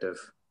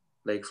effective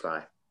lake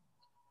fly.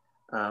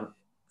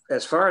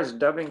 As far as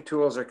dubbing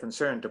tools are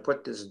concerned, to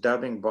put this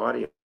dubbing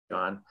body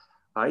on,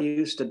 I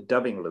used a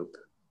dubbing loop.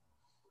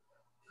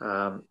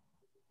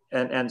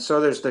 And so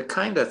there's the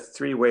kind of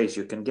three ways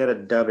you can get a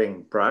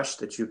dubbing brush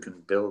that you can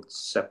build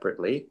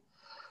separately,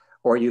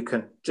 or you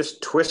can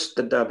just twist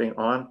the dubbing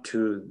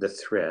onto the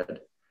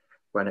thread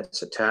when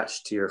it's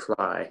attached to your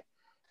fly.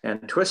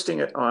 And twisting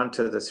it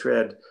onto the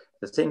thread,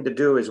 the thing to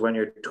do is when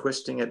you're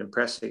twisting it and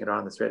pressing it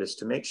on the thread is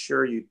to make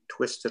sure you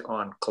twist it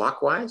on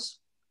clockwise,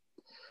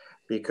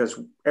 because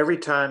every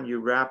time you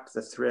wrap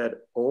the thread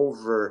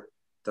over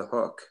the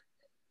hook,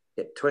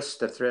 it twists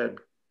the thread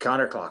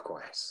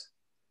counterclockwise.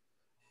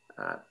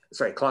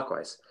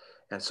 Clockwise.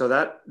 And so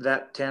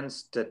that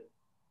tends to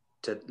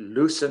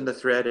loosen the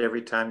thread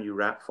every time you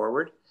wrap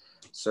forward.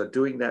 So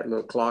doing that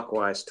little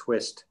clockwise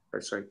twist,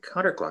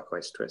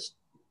 counterclockwise twist.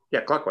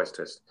 Yeah, clockwise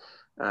twist.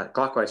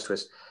 Clockwise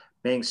twist,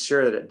 making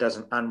sure that it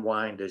doesn't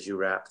unwind as you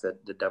wrap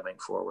the dubbing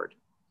forward.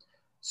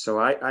 So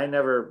I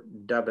never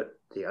dub it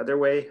the other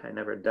way. I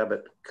never dub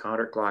it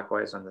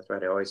counterclockwise on the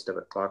thread. I always dub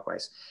it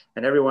clockwise.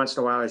 And every once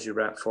in a while, as you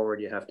wrap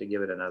forward, you have to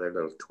give it another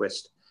little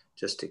twist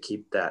just to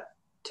keep that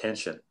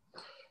tension.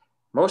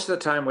 Most of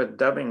the time with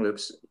dubbing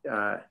loops,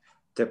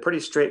 they're pretty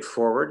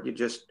straightforward. You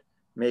just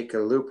make a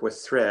loop with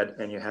thread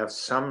and you have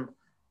some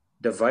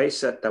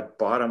device at the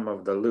bottom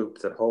of the loop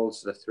that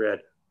holds the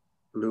thread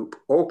loop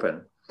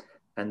open,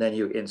 and then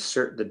you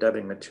insert the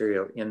dubbing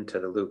material into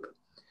the loop.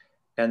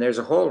 And there's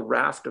a whole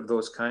raft of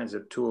those kinds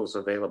of tools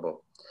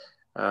available.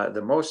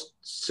 The most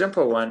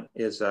simple one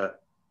is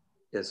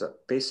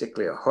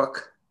basically a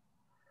hook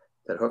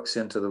that hooks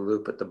into the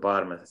loop at the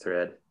bottom of the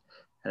thread,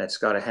 and it's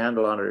got a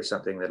handle on it or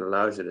something that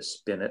allows you to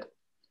spin it.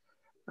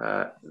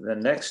 The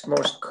next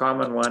most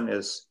common one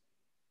is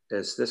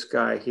this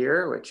guy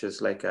here, which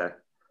is like a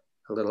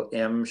little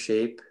M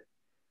shape,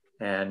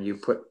 and you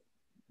put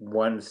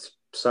one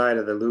side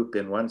of the loop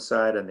in one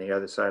side and the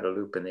other side of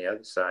the loop in the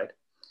other side,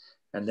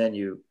 and then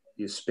you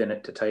spin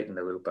it to tighten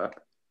the loop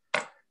up.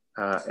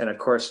 And of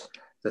course,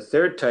 the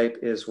third type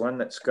is one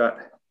that's got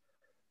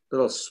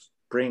little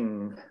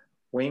spring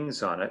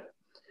wings on it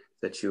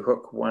that you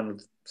hook one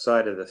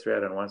side of the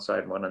thread on one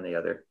side, one on the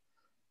other,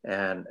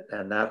 and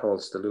that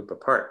holds the loop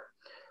apart.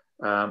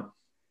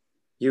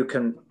 You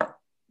can,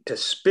 to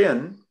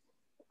spin,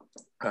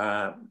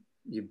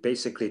 you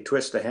basically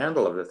twist the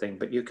handle of the thing,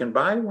 but you can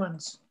buy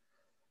ones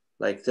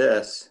like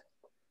this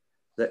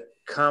that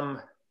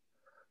come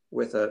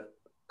with a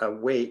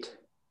weight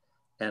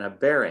and a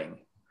bearing,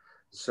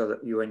 so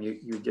that when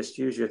you just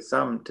use your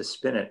thumb to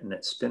spin it, and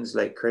it spins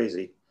like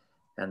crazy,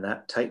 and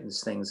that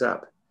tightens things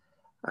up.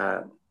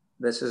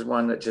 This is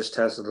one that just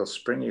has little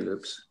springy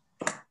loops.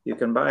 You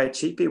can buy a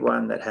cheapy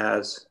one that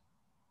has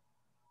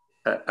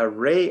an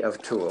array of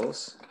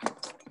tools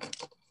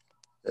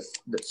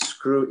that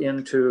screw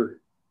into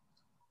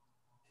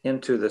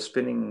the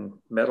spinning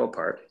metal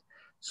part.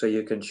 So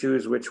you can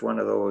choose which one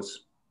of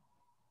those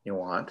you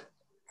want.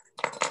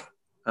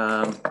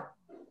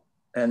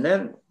 And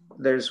then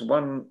there's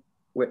one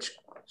which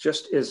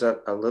just is a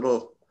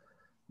little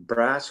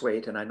brass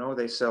weight, and I know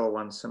they sell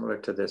one similar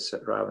to this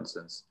at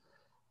Robinson's.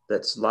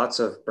 That's lots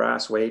of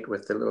brass weight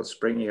with the little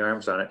springy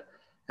arms on it.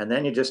 And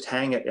then you just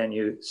hang it and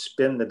you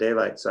spin the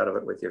daylights out of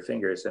it with your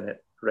fingers, and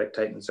it right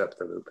tightens up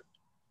the loop.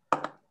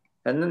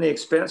 And then the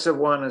expensive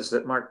one is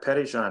that Mark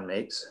Petitjean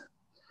makes,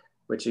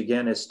 which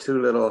again is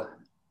two little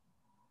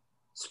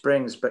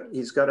springs, but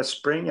he's got a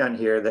spring on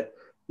here that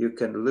you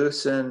can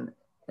loosen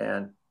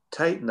and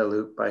tighten the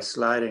loop by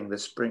sliding the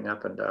spring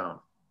up and down.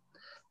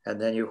 And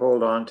then you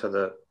hold on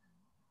to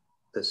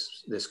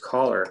this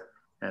collar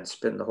and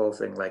spin the whole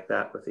thing like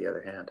that with the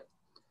other hand.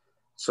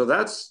 So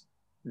that's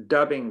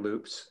dubbing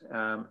loops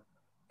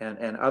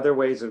and other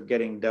ways of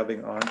getting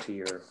dubbing onto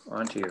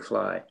your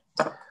fly.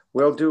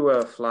 We'll do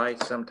a fly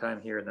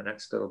sometime here in the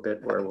next little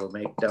bit where we'll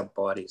make dub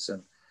bodies,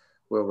 and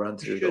we'll run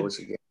through those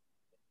again.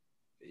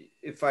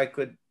 If I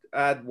could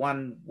add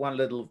one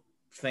little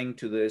thing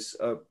to this,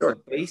 Sure. a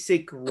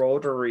basic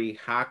rotary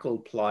hackle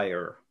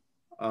plier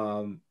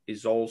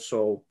is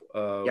also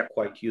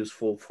quite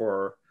useful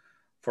for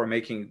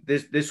making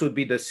this. This would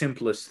be the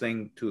simplest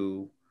thing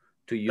to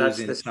use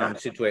in some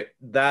situation.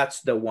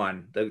 That's the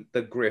one,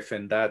 the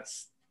Griffin.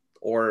 That's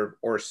or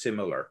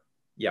similar.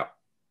 Yeah,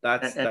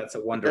 that's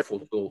a wonderful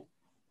tool.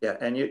 Yeah,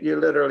 and you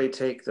literally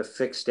take the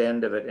fixed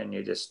end of it and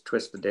you just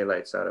twist the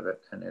daylights out of it,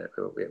 and it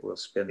will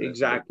spin.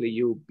 Exactly.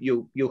 You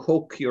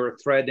hook your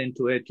thread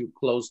into it, you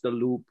close the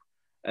loop,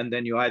 and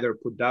then you either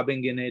put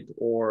dubbing in it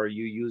or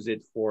you use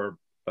it for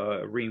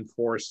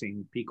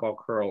reinforcing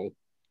peacock herl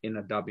in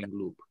a dubbing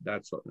loop.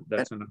 That's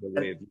another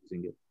way of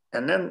using it.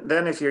 And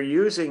then if you're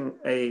using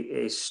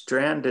a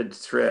stranded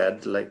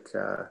thread, like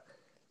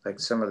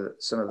some of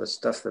the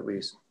stuff that we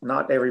use,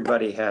 not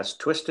everybody has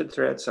twisted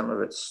thread. Some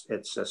of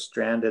it's a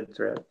stranded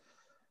thread.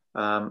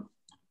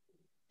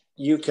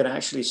 You can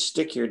actually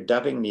stick your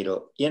dubbing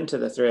needle into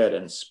the thread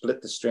and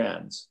split the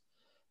strands,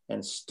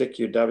 and stick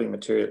your dubbing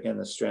material in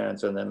the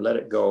strands, and then let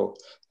it go,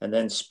 and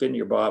then spin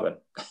your bobbin.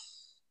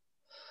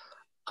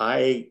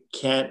 I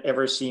can't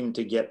ever seem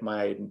to get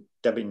my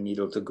dubbing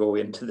needle to go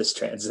into the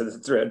strands of the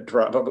thread,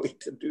 probably,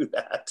 to do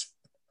that.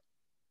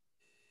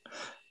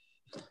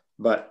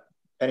 But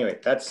anyway,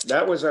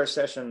 that was our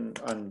session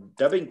on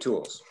dubbing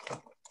tools.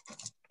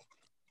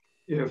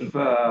 If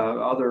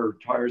other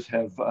tires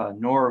have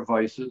Nor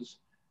vices,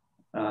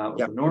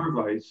 with a Nor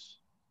vice,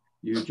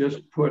 you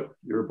just put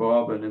your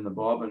bobbin in the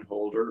bobbin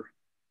holder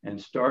and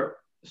start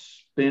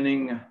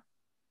spinning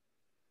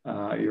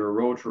your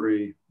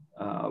rotary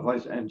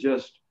vice, and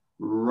just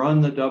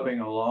run the dubbing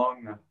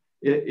along.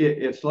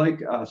 It's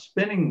like a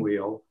spinning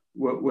wheel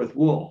with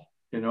wool,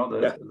 you know,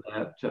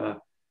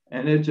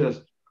 and it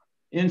just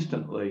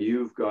instantly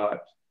you've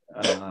got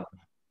a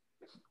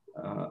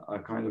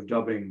kind of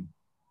dubbing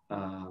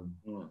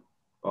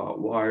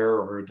wire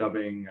or a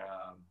dubbing.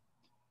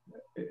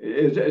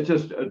 It's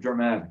just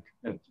dramatic.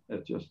 It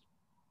just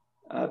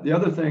the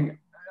other thing.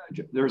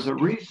 There's a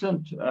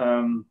recent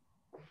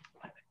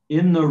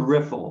In the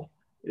Riffle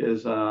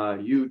is a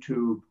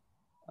YouTube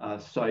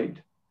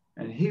site,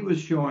 and he was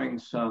showing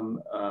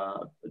some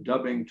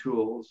dubbing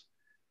tools,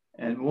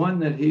 and one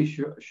that he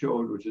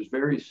showed, which is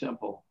very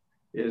simple,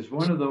 is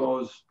one of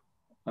those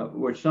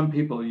which some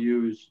people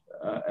use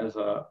as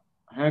a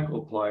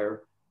hackle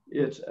plier.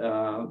 It's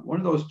one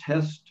of those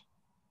test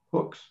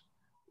hooks,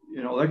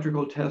 you know,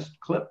 electrical test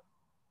clip.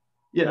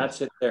 Yeah,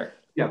 that's it there.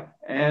 Yeah,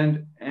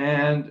 and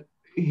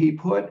he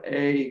put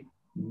a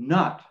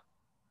nut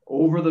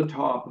over the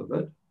top of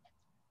it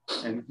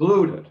and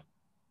glued it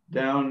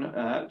down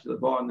to the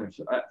bottom there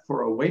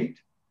for a weight,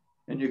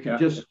 and you can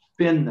just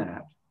spin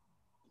that.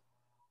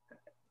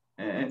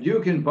 And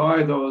you can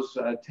buy those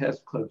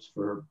test clips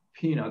for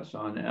peanuts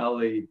on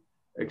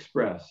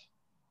AliExpress,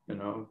 you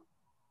know,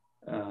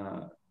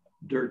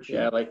 dirt cheap.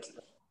 Yeah, like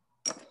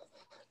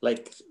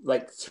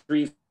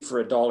 3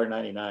 for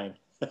 $1.99.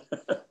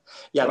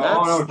 Yeah,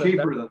 no,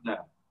 cheaper than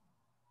that.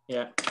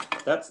 Yeah,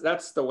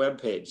 that's the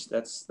web page.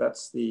 That's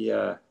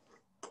the.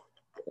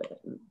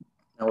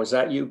 Now, was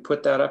that you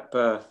put that up,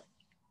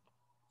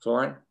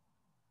 Florin?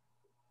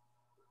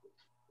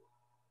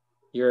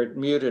 You're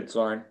muted,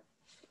 Florin.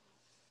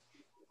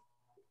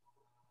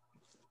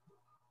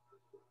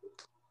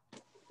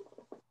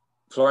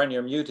 Florin,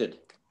 you're muted.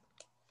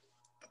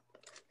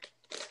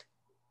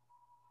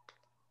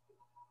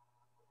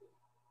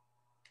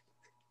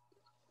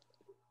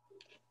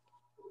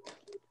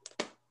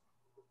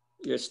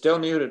 You're still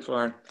muted,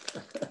 Florin.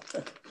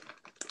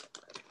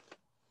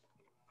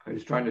 I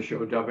was trying to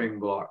show dubbing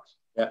blocks.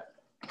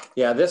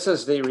 Yeah. This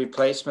is the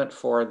replacement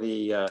for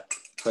the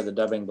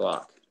dubbing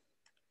block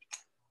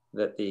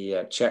that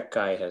the Czech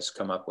guy has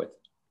come up with.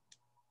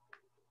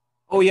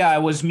 Oh yeah, I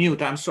was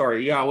mute. I'm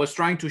sorry. Yeah, I was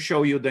trying to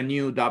show you the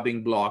new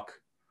dubbing block.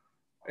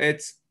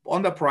 It's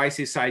on the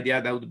pricey side.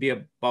 Yeah, that would be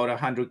about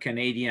 100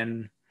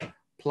 Canadian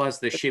plus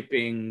the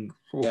shipping.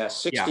 Yeah,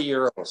 60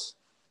 euros.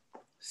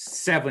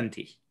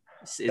 70.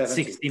 It's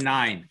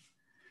 69.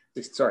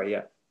 Sorry,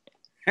 yeah.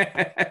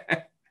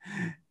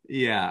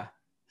 Yeah.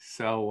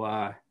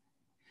 So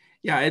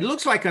Yeah, it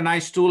looks like a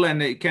nice tool,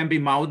 and it can be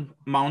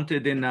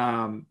mounted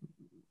in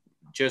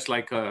just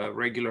like a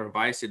regular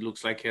vise. It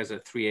looks like it has a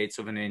 3/8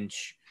 of an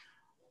inch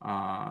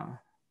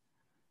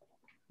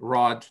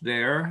rod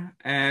there.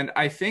 And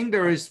I think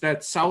there is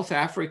that South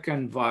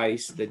African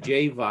vise, the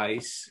J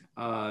vise.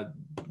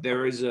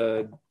 There is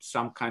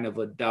some kind of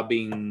a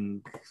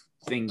dubbing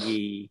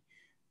thingy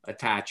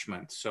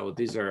attachment. So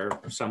these are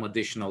some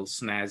additional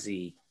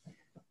snazzy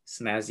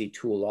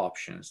tool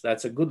options.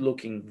 That's a good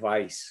looking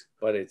vise,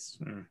 but it's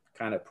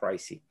kind of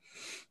pricey.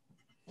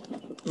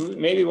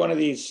 Maybe one of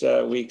these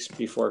weeks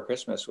before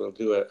Christmas, we'll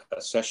do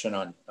a session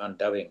on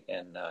dubbing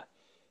and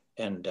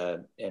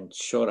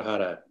show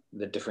how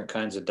the different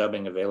kinds of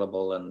dubbing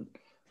available and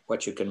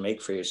what you can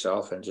make for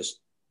yourself, and just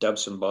dub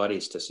some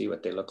bodies to see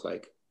what they look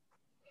like.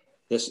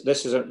 This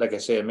is, like I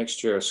say, a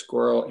mixture of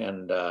squirrel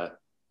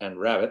and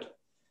rabbit.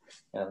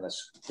 And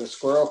the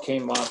squirrel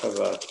came off of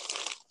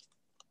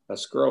a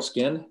squirrel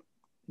skin.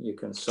 You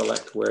can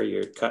select where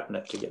you're cutting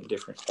it to get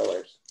different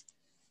colors.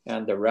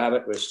 And the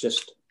rabbit was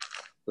just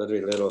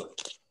literally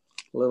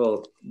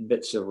little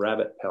bits of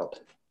rabbit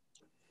pelt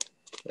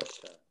that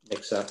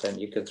mix up. And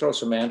you can throw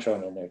some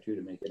Antron in there too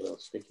to make it a little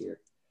stickier.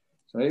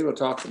 So maybe we'll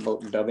talk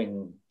about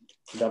dubbing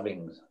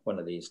one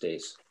of these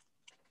days.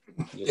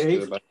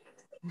 Dave?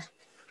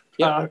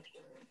 Yeah.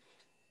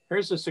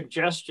 Here's a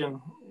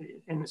suggestion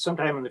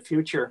sometime in the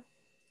future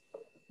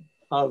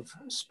of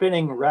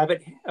spinning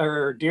rabbit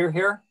or deer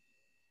hair.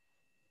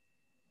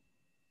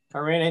 I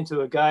ran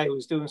into a guy who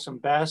was doing some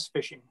bass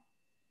fishing.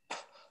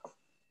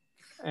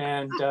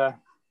 And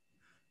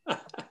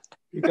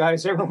you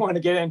guys ever want to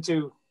get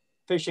into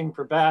fishing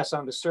for bass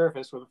on the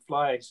surface with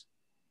flies?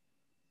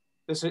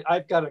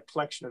 I've got a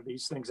collection of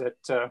these things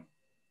that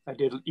I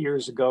did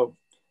years ago.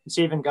 It's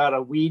even got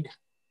a weed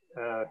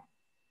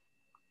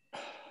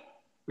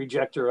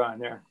rejector on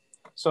there.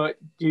 So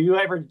do you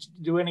ever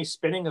do any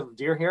spinning of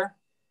deer hair?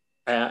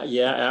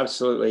 Yeah,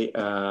 absolutely.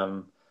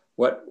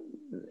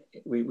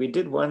 We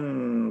did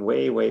one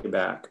way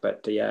back,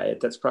 but yeah,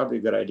 that's probably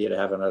a good idea to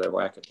have another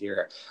whack at deer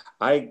hair.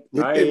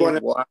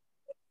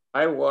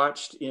 I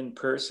watched in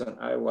person.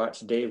 I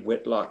watched Dave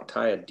Whitlock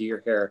tie a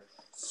deer hair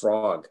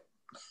frog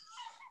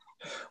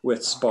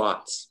with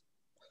spots.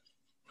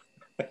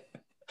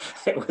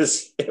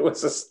 It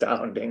was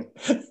astounding.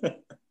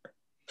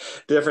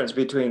 Difference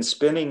between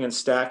spinning and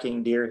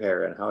stacking deer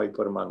hair and how he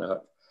put them on the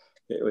hook.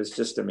 It was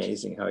just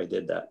amazing how he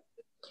did that.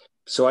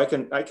 So I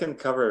can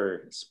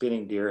cover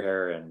spinning deer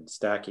hair and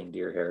stacking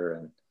deer hair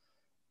and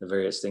the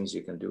various things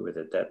you can do with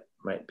it. That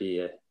might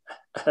be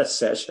a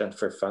session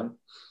for fun.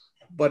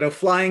 But a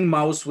flying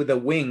mouse with a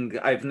wing,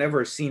 I've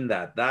never seen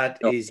that. That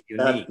is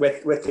unique.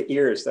 With the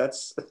ears,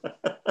 that's...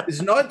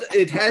 It's not,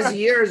 it has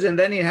ears and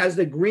then it has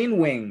the green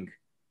wing.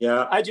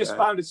 Yeah. I just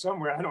found it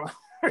somewhere. I don't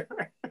know.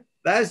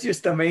 That's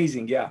just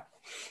amazing. Yeah.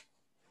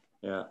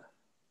 Yeah.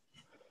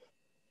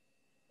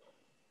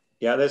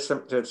 Yeah, there's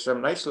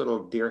some nice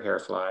little deer hair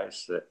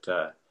flies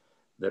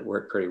that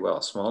work pretty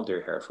well. Small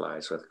deer hair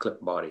flies with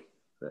clip body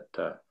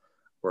that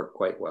work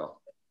quite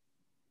well.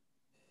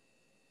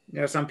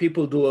 Yeah, some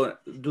people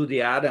do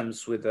the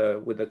Adams with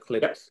a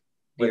clip. Yep.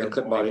 With a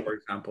clip body, for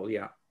example.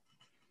 Yeah,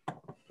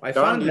 I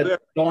found it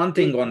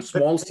daunting on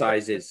small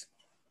sizes.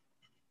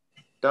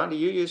 Don, do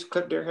you use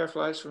clip deer hair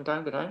flies from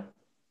time to time?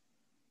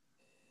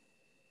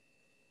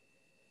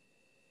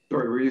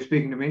 Sorry, were you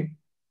speaking to me?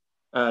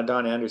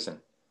 Don Anderson.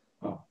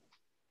 Oh.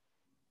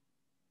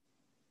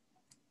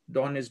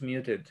 Don is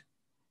muted.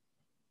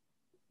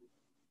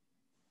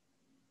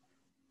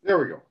 There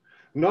we go.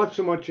 Not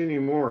so much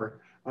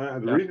anymore. The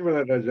reason for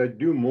that is I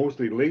do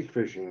mostly lake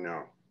fishing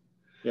now.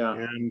 Yeah.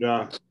 And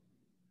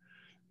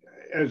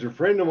as a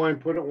friend of mine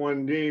put it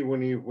one day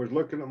when he was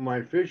looking at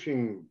my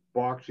fishing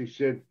box, he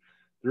said,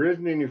 there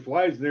isn't any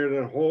flies in there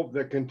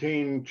that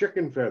contain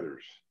chicken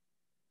feathers.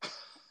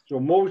 So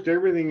most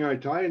everything I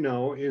tie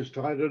now is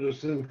tied to the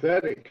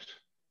synthetics.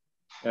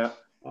 Yeah.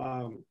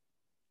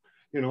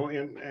 You know,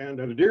 and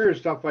the deer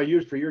stuff I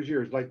used for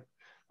years, like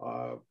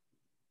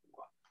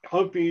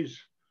Humpies,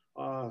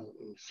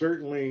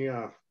 certainly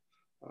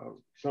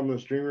some of the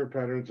streamer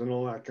patterns and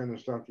all that kind of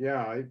stuff.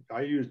 Yeah,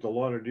 I used a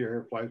lot of deer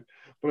hair flies,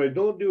 but I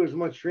don't do as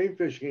much stream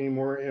fishing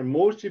anymore, and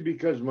mostly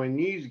because my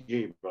knees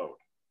gave out.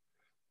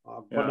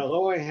 But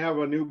although I have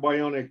a new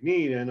bionic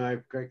knee, and I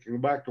can go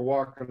back to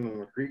walking on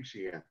the creeks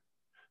again.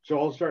 So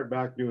I'll start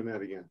back doing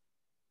that again.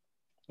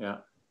 Yeah.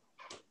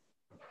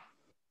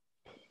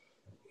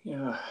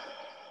 Yeah.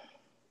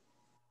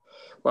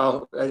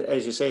 Well,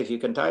 as you say, if you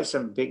can tie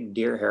some big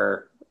deer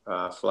hair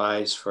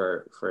flies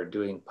for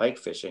doing pike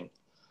fishing,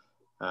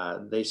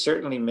 they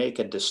certainly make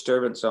a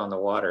disturbance on the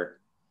water.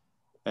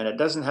 And it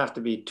doesn't have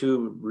to be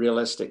too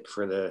realistic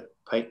for the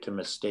pike to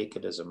mistake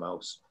it as a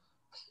mouse.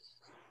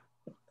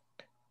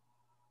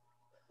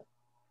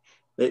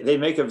 They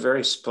make a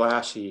very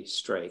splashy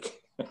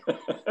strike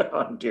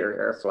on deer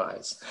hair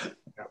flies.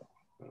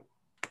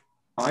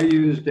 I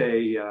used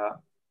a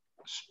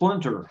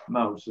splinter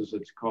mouse, as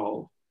it's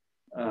called,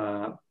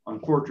 on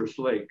Fortress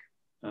Lake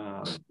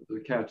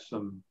to catch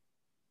some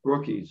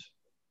rookies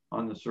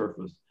on the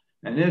surface.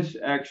 And it's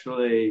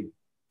actually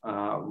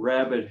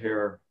rabbit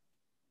hair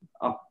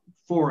up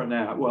fore and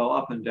aft, well,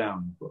 up and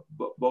down,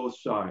 both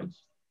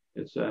sides.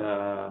 It's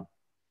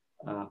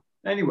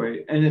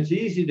anyway, and it's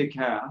easy to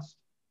cast,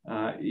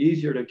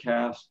 easier to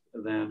cast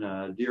than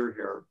a deer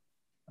hair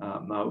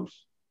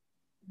mouse,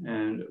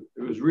 and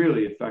it was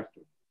really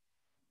effective.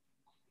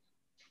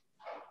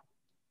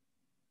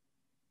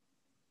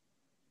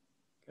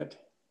 Good.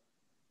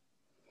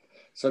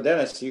 So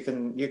Dennis, you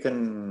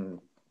can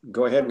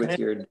go ahead with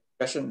your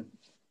discussion.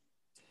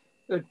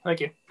 Good, thank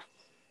you.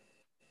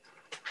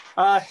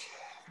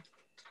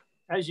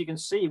 As you can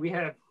see, we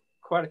have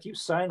quite a few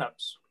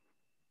signups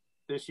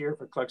this year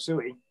for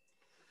Cluxewe,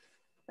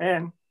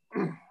 and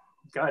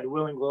God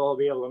willing, we'll all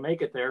be able to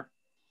make it there.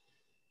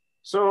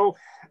 So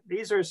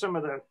these are some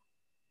of the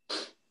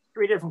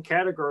 3 different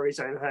categories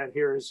I've had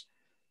here: is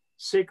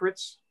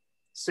secrets,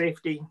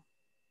 safety,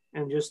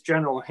 and just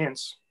general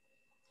hints.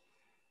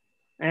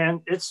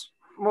 And it's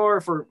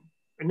more for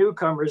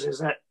newcomers, is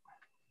that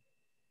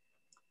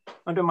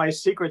under my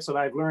secrets that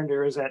I've learned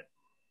there is that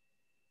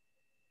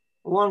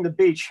along the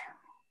beach,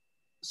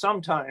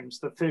 sometimes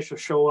the fish will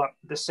show up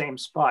the same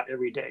spot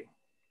every day,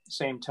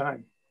 same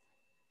time.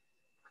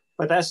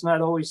 But that's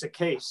not always the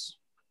case.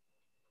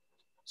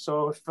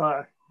 So if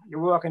you're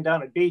walking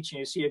down a beach and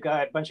you see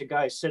a bunch of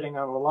guys sitting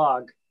on a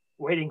log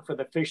waiting for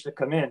the fish to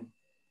come in,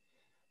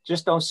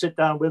 just don't sit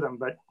down with them,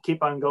 but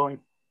keep on going.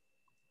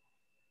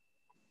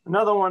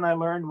 Another one I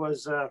learned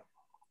was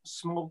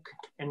smoke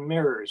and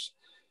mirrors.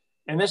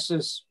 And this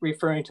is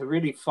referring to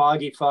really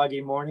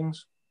foggy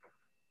mornings.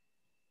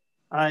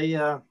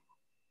 I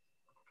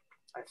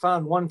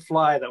found one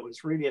fly that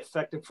was really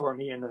effective for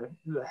me in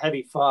the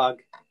heavy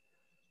fog.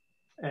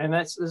 And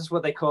this is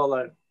what they call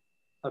a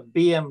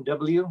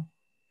BMW.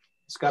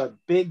 It's got a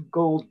big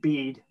gold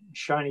bead,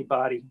 shiny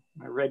body,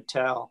 a red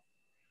towel,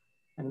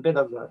 and a bit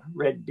of a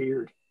red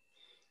beard.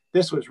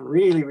 This was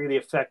really, really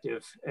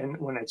effective, and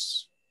when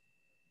it's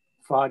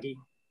foggy.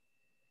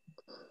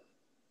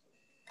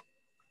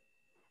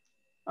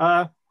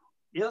 The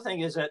other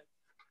thing is that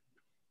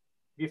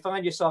if you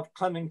find yourself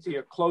coming to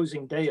your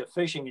closing day of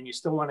fishing and you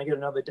still want to get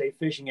another day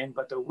fishing in,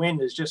 but the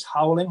wind is just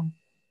howling,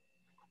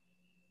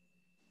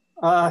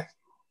 I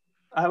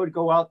would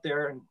go out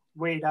there and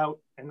wade out,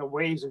 and the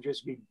waves would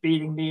just be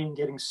beating me and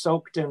getting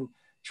soaked and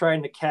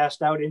trying to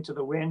cast out into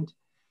the wind.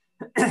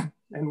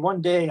 And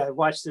one day I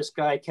watched this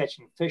guy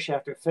catching fish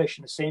after fish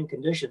in the same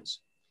conditions.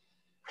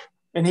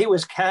 And he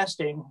was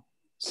casting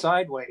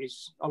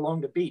sideways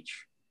along the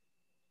beach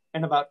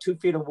in about 2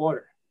 feet of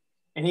water.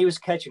 And he was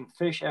catching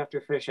fish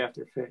after fish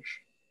after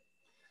fish.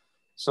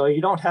 So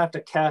you don't have to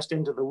cast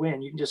into the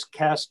wind. You can just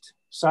cast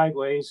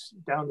sideways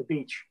down the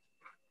beach.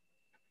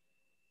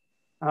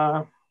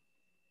 The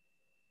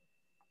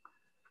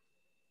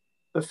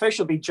fish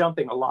will be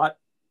jumping a lot,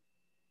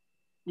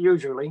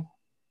 usually,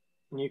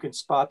 and you can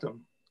spot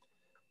them.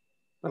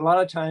 But a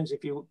lot of times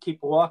if you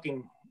keep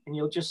walking, and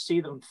you'll just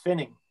see them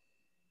finning,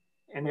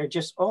 and they're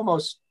just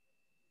almost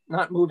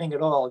not moving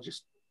at all,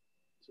 just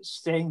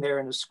staying there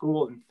in a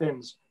school and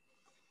fins.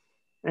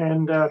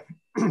 And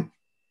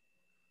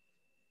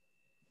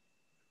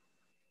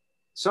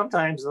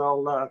sometimes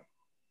they'll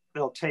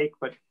take,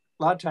 but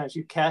a lot of times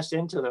you cast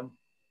into them,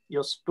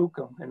 you'll spook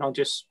them, and they'll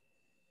just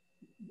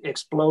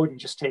explode and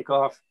just take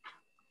off.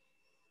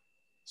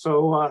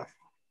 So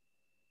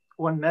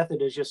one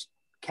method is just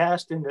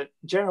cast in the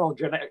general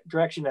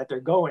direction that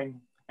they're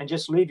going and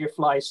just leave your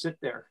fly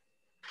sit there.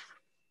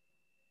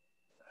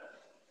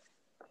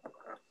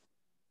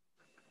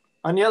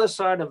 On the other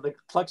side of the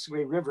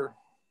Cluxewe River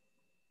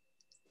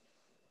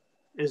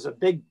is a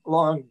big,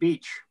 long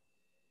beach.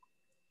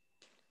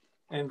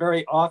 And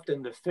very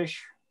often the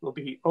fish will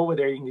be over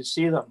there. You can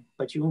see them,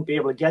 but you won't be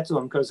able to get to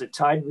them because the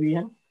tide will be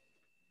in.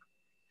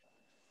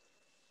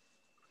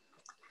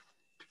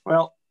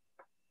 Well,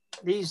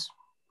 these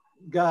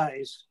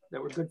guys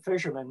that were good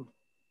fishermen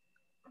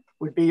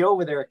would be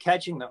over there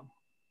catching them,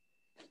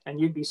 and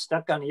you'd be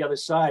stuck on the other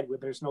side where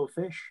there's no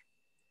fish.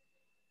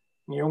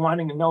 And you're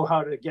wanting to know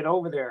how to get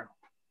over there.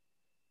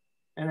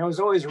 And there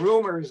was always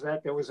rumors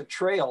that there was a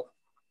trail.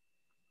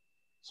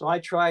 So I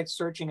tried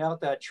searching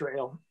out that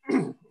trail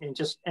and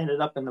just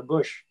ended up in the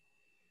bush.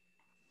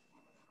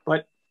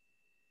 But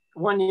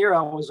one year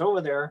I was over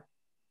there,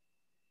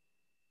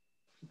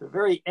 at the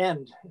very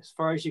end, as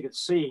far as you could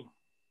see,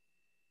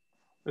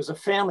 there's a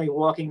family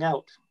walking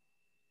out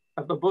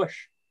of the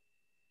bush.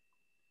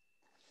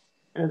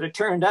 And as it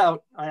turned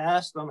out, I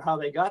asked them how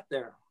they got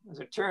there. As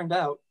it turned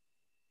out,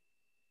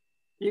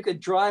 you could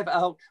drive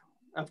out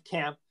of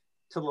camp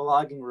to the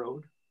logging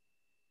road,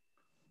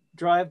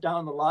 drive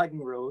down the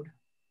logging road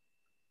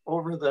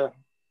over the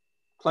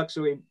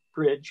Cluxewe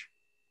Bridge,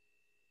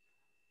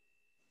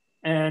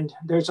 and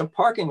there's a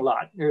parking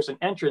lot. There's an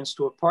entrance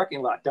to a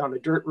parking lot down the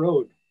dirt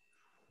road.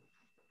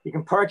 You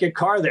can park your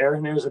car there,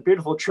 and there's a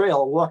beautiful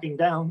trail walking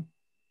down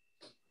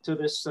to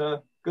this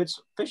good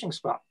fishing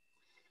spot.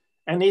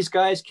 And these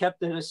guys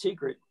kept it a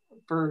secret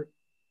for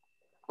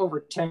over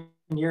 10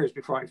 years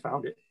before I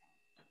found it.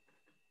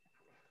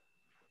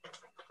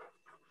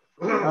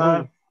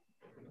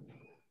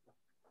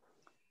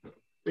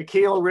 The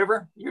Keel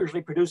River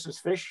usually produces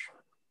fish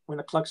when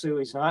the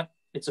Cluxewe is not.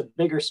 It's a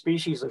bigger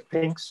species of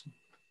pinks.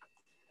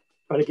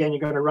 But again, you're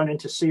going to run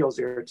into seals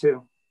there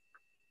too.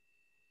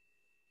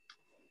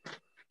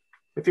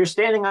 If you're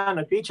standing on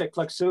a beach at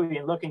Cluxewe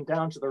and looking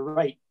down to the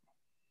right,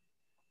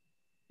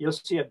 you'll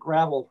see a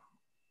gravel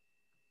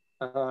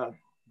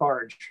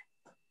barge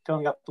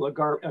filling up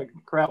the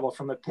gravel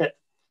from the pit.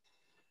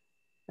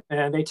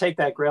 And they take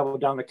that gravel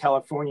down to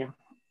California.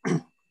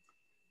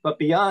 But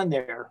beyond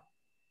there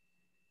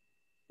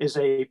is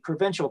a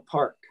provincial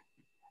park.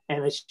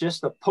 And it's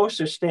just a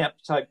poster stamp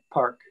type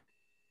park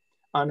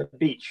on the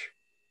beach.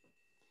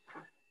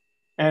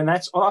 And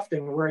that's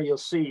often where you'll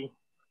see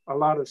a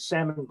lot of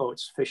salmon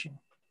boats fishing.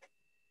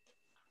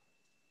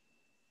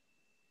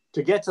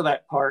 To get to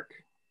that park,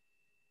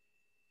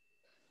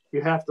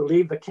 you have to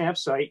leave the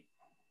campsite,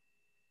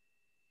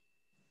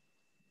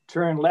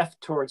 turn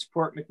left towards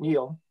Port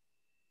McNeill,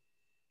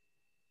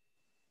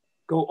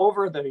 go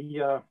over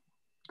the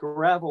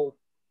gravel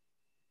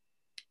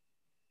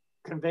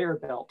conveyor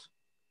belt,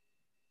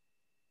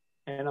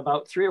 and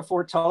about 3 or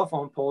 4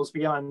 telephone poles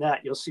beyond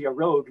that, you'll see a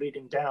road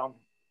leading down.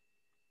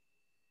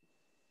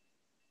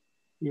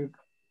 You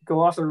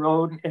go off the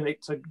road and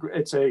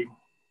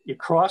you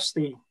cross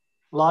the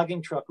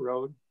logging truck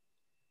road,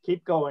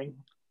 keep going,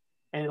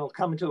 and it'll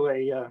come to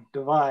a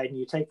divide, and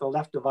you take the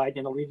left divide and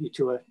it'll lead you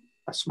to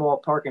a small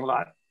parking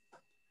lot.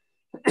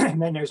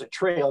 And then there's a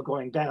trail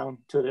going down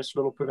to this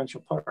little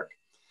provincial park.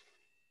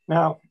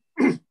 Now,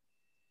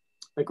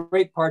 the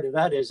great part of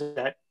that is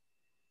that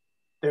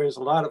there's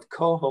a lot of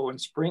coho and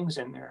springs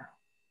in there.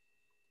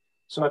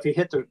 So if you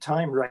hit the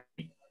time right,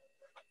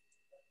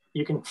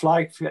 you can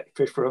fly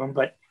fish for them,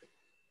 but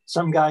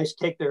some guys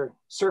take their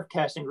surf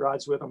casting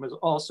rods with them as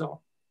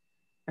also,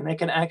 and they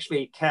can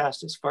actually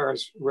cast as far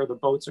as where the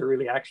boats are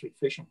really actually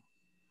fishing.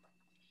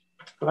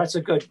 So that's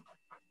a good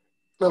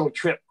little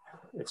trip.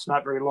 It's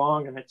not very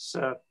long and it's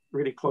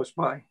really close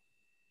by.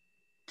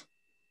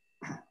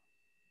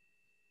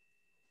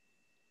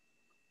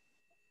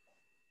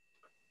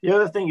 The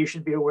other thing you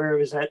should be aware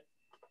of is that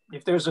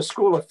if there's a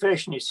school of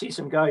fish and you see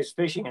some guys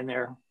fishing in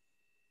there,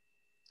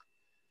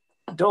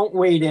 don't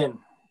wade in,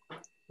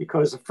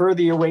 because the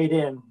further you wade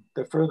in,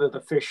 the further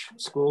the fish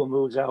school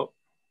moves out.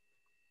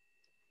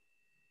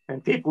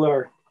 And people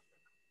are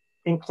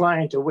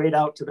inclined to wade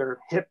out to their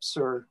hips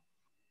or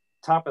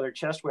top of their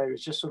chest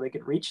waders just so they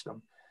could reach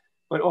them.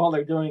 But all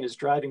they're doing is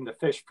driving the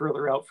fish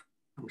further out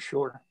from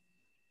shore.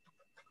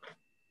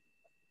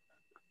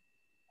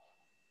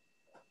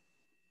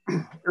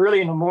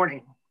 Early in the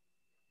morning,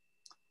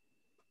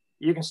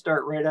 you can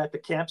start right at the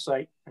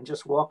campsite and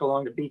just walk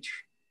along the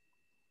beach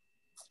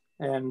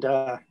and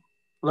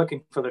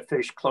looking for the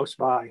fish close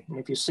by. And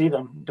if you see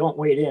them, don't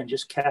wade in,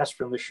 just cast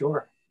from the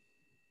shore.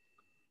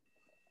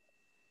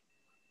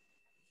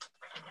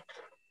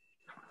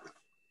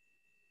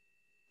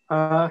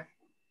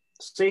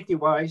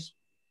 Safety-wise,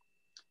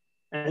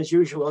 as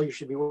usual, you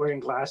should be wearing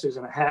glasses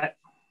and a hat.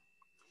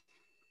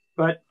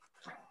 But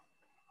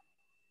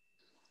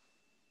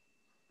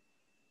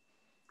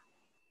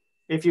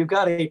if you've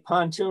got a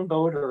pontoon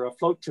boat or a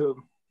float tube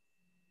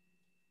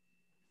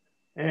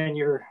and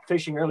you're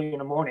fishing early in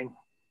the morning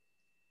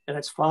and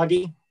it's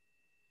foggy,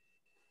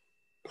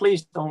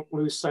 please don't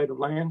lose sight of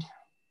land.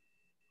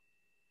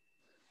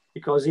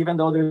 Because even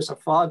though there's a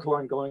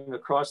foghorn going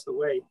across the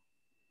way,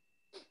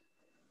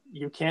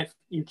 you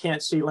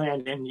can't see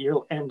land and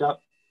you'll end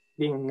up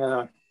being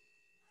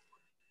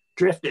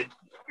drifted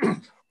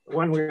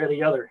one way or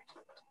the other.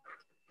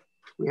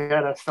 We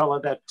had a fellow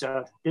that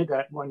did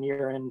that one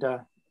year, and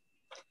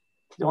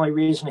the only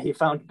reason he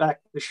found back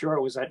the shore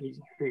was that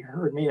he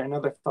heard me and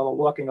another fellow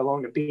walking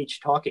along the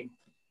beach talking,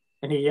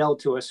 and he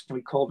yelled to us and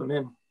we called him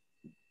in.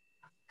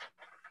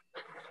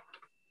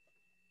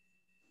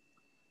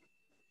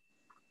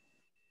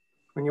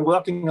 When you're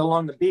walking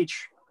along the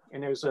beach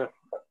and there's a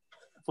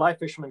fly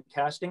fisherman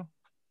casting,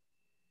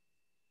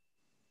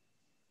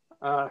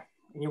 and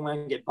you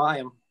want to get by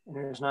him and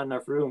there's not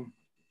enough room,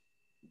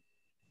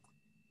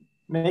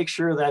 make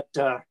sure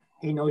that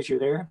he knows you're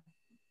there.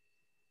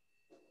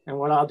 And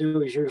what I'll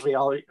do is usually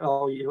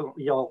I'll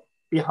yell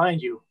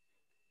behind you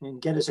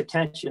and get his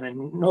attention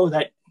and know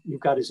that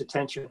you've got his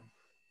attention.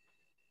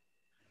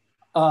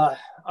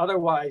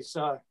 Otherwise,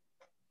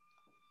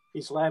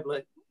 he's liable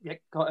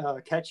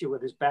to catch you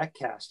with his back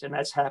cast, and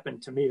that's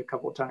happened to me a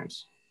couple of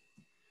times.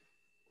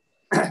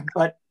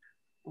 But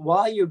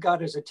while you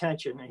got his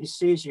attention and he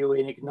sees you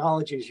and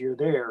acknowledges you're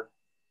there,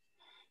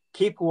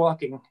 keep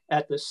walking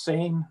at the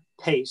same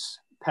pace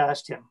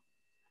past him.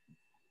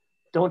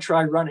 Don't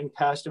try running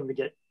past him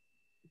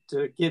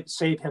to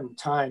save him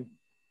time,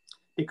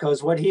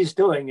 because what he's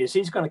doing is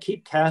he's going to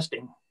keep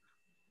casting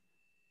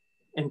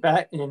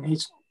and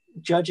he's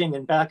judging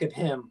in back of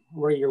him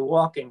where you're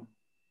walking,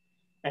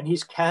 and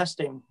he's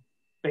casting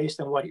based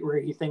on where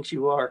he thinks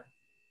you are.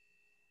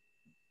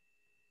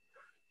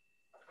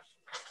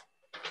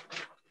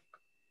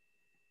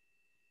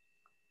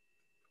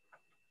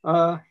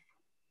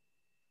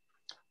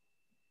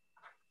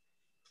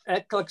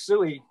 At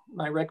Cluxewe,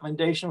 my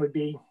recommendation would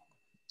be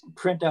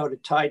print out a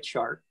tide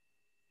chart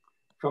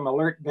from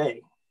Alert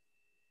Bay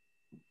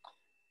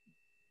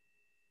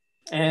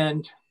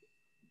and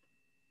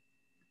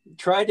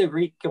try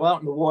to go out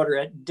in the water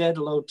at dead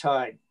low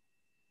tide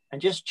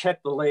and just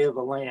check the lay of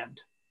the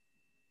land.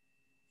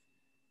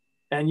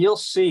 And you'll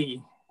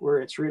see where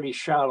it's really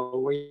shallow,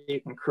 where you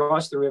can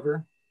cross the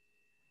river,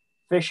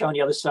 fish on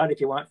the other side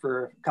if you want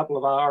for a couple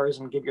of hours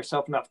and give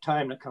yourself enough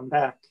time to come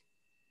back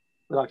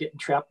without getting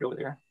trapped over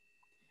there.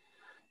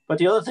 But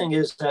the other thing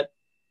is that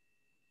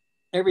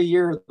every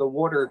year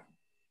the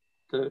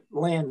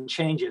land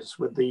changes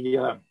with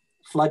the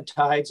flood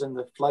tides and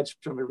the floods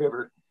from the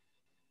river.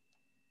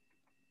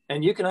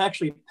 And you can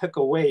actually pick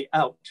a way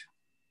out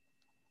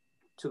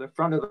to the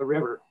front of the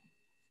river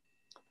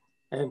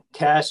and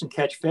cast and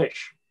catch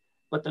fish,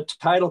 but the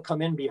tide will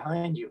come in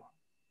behind you.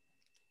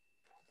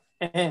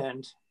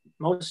 And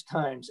most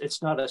times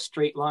it's not a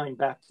straight line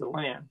back to the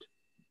land.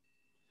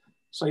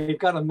 So you've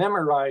got to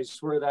memorize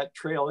where that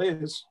trail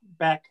is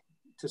back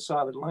to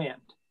solid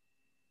land.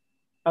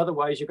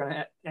 Otherwise, you're going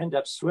to end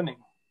up swimming.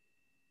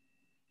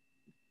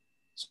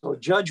 So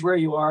judge where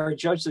you are,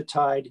 judge the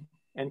tide,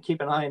 and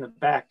keep an eye in the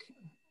back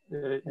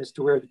as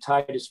to where the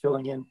tide is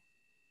filling in.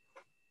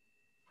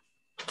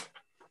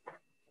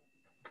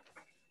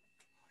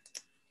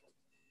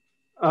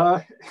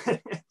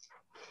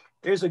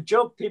 There's a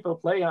joke people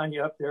play on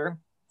you up there,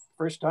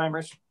 first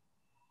timers,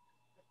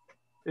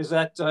 is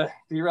that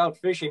you're out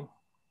fishing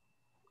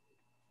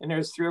and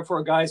there's 3 or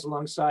 4 guys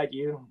alongside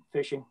you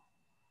fishing.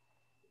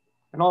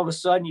 And all of a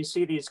sudden you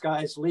see these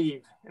guys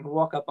leave and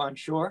walk up on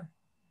shore.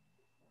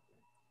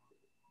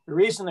 The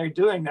reason they're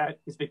doing that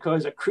is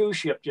because a cruise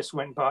ship just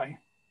went by.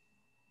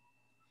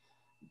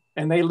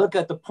 And they look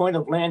at the point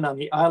of land on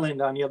the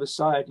island on the other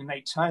side and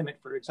they time it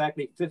for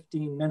exactly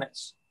 15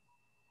 minutes.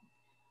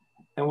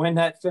 And when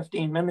that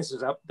 15 minutes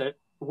is up, that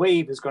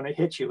wave is going to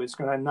hit you. It's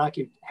going to knock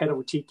you head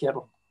over tea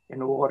kettle in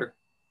the water.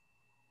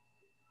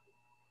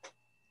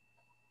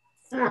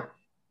 What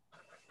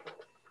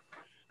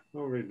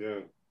are we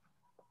doing?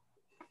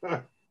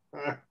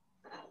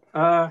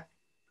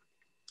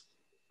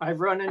 I've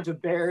run into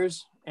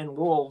bears and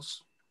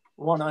wolves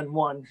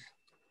one-on-one,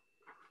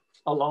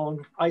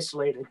 alone,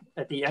 isolated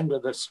at the end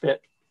of the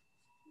spit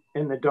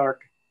in the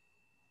dark.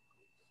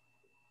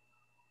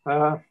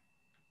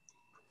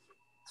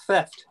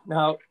 Theft.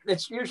 Now,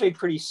 it's usually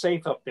pretty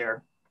safe up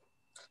there,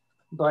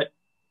 but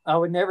I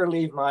would never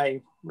leave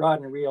my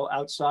rod and reel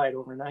outside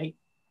overnight.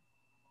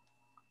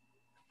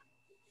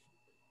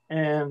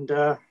 And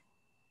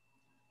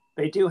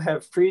they do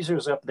have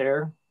freezers up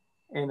there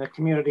in the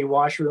community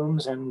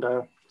washrooms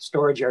and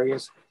storage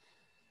areas.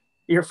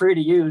 You're free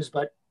to use,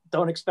 but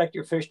don't expect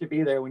your fish to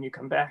be there when you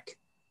come back.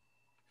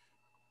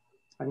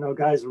 I know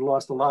guys have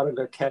lost a lot of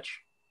their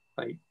catch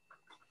by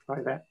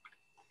that.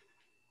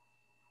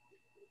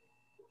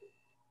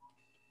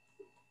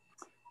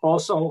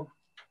 Also,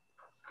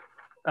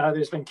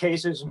 there's been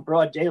cases in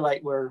broad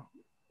daylight where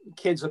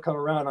kids will come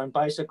around on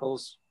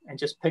bicycles and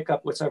just pick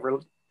up whatever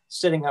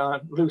sitting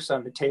on loose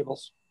on the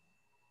tables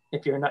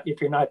if you're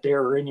not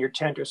there or in your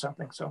tent or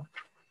something. So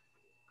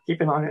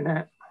keep an eye on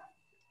that.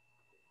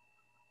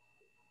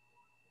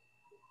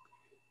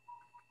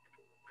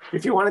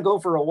 If you want to go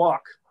for a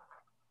walk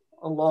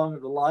along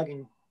the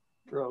logging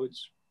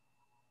roads,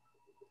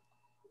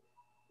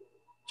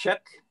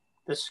 check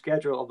the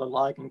schedule of the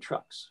logging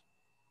trucks.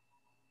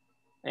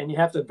 And you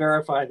have to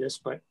verify this,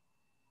 but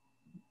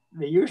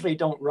they usually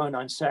don't run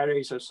on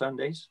Saturdays or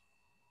Sundays.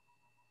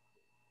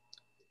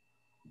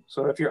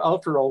 So if you're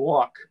out for a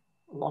walk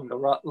along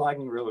the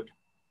logging road,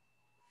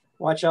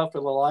 watch out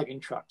for the logging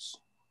trucks.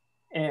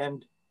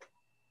 And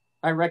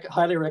I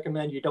highly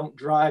recommend you don't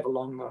drive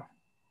along the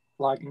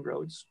logging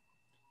roads,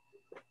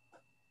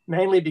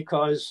 mainly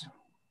because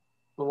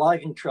the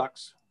logging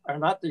trucks are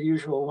not the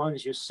usual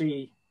ones you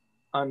see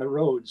on the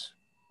roads,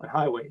 on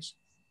highways.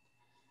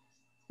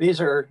 These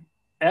are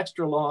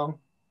extra long,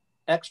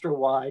 extra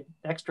wide,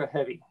 extra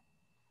heavy.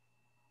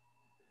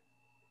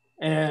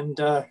 And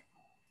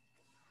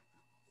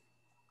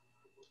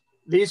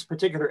these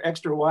particular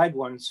extra wide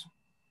ones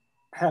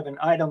have an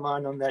item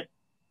on them that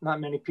not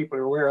many people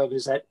are aware of,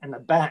 is that in the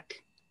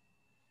back,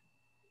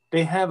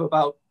 they have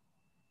about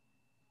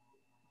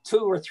 2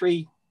 or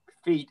 3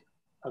 feet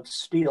of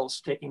steel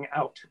sticking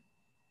out.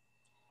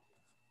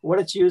 What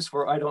it's used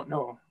for, I don't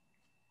know.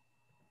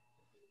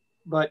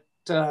 But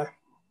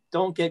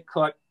don't get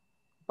caught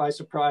by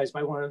surprise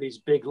by one of these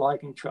big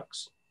logging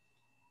trucks.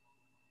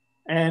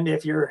 And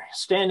if you're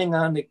standing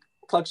on the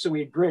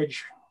Cluxewe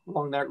Bridge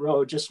along that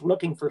road, just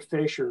looking for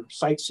fish or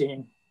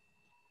sightseeing,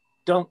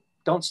 don't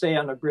stay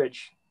on the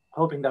bridge,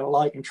 hoping that a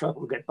logging truck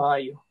will get by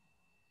you,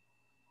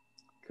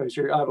 because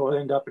you're out to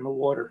end up in the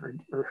water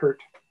or hurt.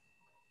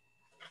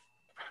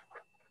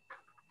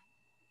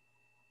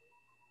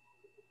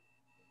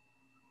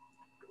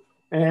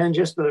 And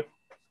just the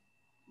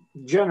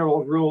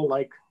general rule,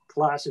 like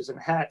glasses and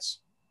hats,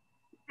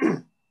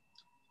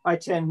 I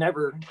tend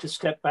never to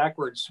step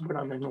backwards when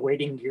I'm in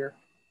wading gear.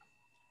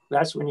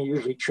 That's when you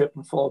usually trip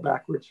and fall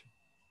backwards.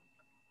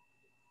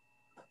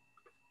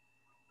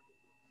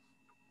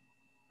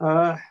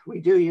 We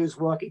do use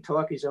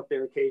walkie-talkies up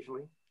there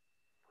occasionally,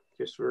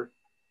 just for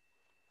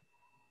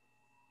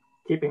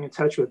keeping in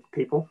touch with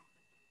people.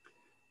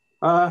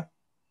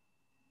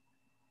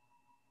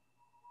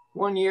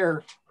 One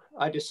year,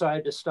 I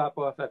decided to stop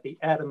off at the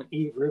Adam and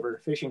Eve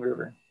River, fishing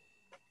river.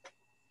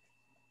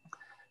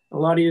 A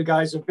lot of you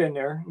guys have been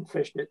there and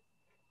fished it.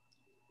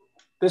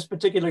 This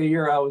particular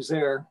year I was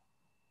there,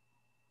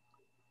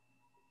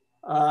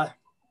 the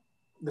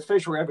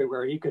fish were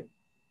everywhere. You could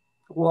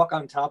walk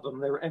on top of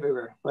them. They were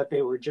everywhere, but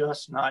they were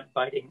just not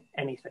biting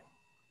anything.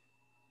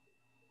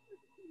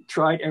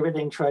 Tried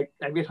everything, tried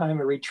every time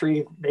I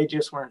retrieved, they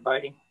just weren't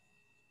biting.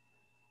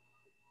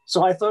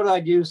 So I thought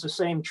I'd use the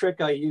same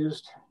trick I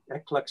used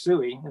at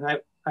Cluxewe,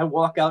 and I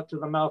walk out to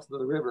the mouth of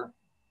the river.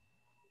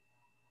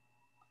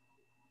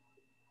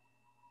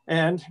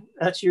 And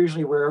that's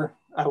usually where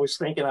I was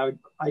thinking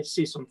I'd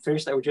see some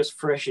fish that were just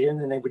fresh in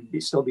and they would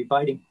still be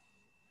biting.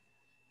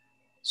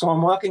 So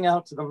I'm walking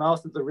out to the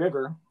mouth of the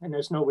river and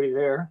there's nobody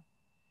there,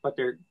 but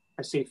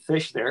I see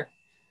fish there.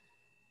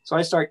 So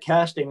I start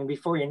casting, and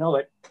before you know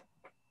it,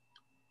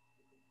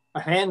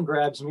 a hand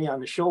grabs me on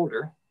the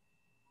shoulder,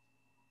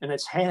 and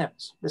it's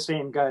Hans, the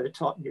same guy that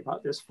taught me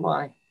about this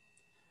fly.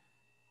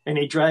 And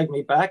he dragged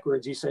me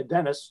backwards. He said,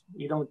 "Dennis,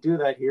 you don't do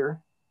that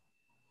here.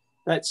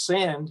 That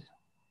sand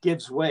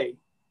gives way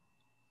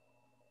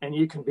and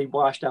you can be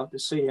washed out to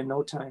sea in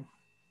no time."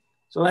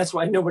 So that's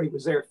why nobody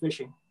was there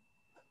fishing.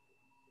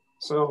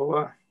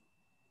 So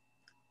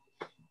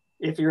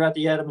if you're at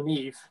the Adam and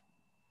Eve,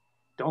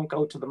 don't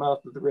go to the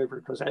mouth of the river,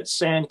 because that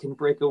sand can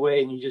break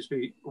away and you just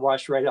be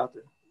washed right out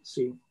to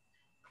sea.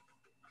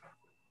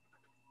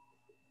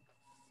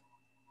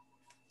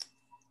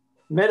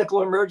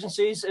 Medical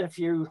emergencies, if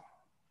you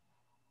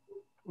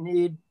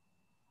need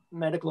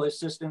medical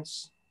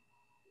assistance,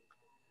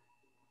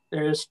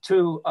 there's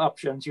two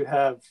options you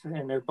have,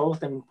 and they're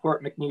both in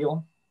Port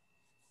McNeill,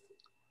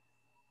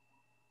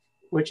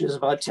 which is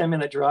about a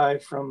 10-minute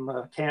drive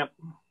from camp.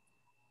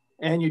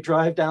 And you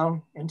drive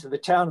down into the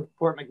town of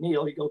Port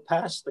McNeill, you go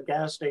past the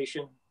gas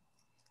station,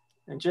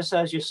 and just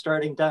as you're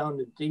starting down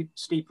the deep,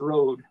 steep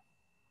road,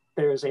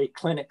 there's a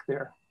clinic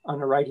there on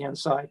the right-hand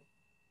side.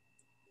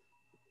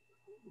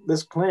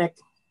 This clinic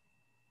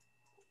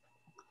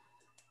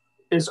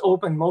is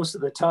open most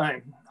of the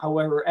time.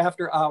 However,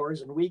 after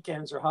hours and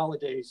weekends or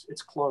holidays,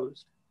 it's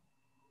closed.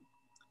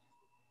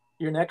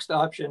 Your next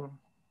option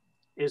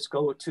is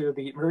go to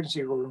the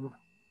emergency room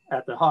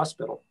at the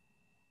hospital.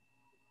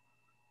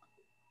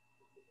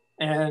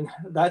 And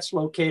that's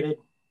located,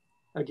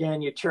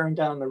 again, you turn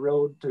down the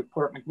road to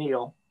Port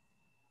McNeill,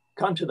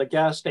 come to the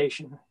gas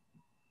station.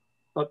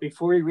 But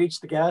before you reach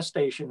the gas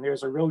station,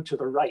 there's a road to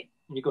the right.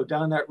 And you go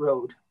down that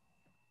road,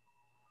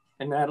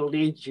 and that'll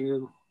lead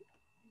you,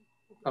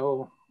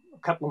 a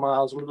couple of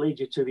miles will lead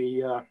you to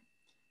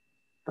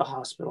the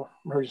hospital,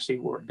 emergency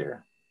ward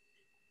there.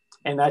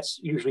 And that's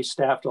usually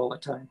staffed all the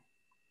time.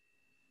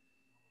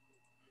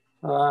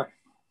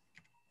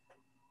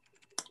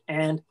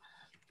 And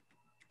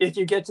if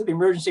you get to the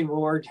emergency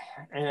ward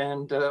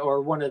and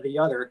or one or the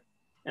other,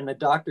 and the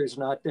doctor's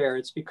not there,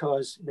 it's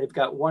because they've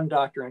got one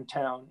doctor in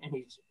town and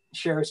he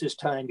shares his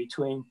time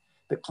between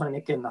the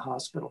clinic and the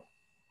hospital.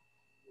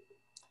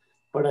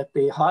 But at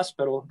the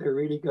hospital, they're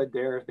really good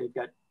there. They've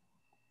got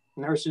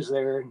nurses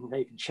there and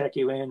they can check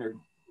you in or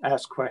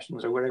ask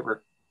questions or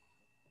whatever.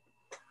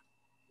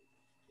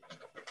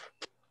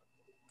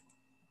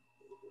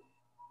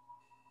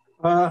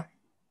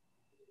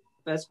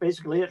 That's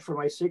basically it for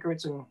my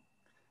secrets and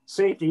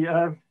safety.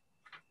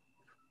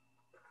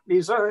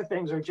 These other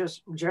things are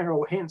just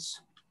general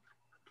hints.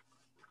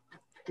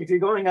 If you're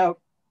going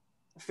out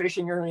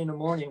fishing early in the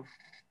morning,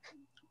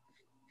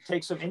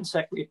 take some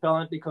insect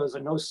repellent, because the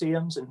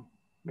no-see-ums and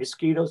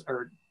mosquitoes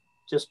are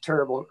just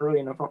terrible early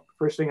in the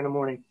first thing in the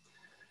morning.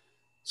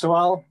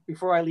 So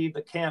before I leave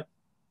the camp,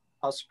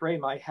 I'll spray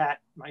my hat,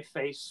 my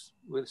face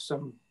with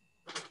some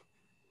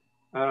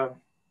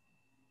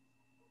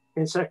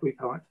insect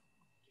repellent.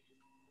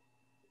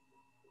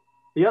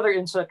 The other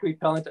insect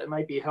repellent that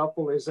might be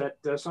helpful is that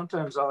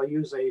sometimes I'll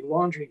use a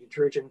laundry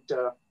detergent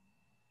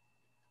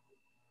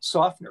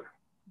softener,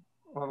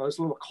 one of those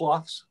little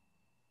cloths.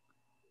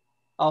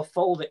 I'll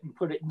fold it and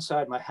put it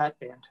inside my hat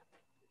band,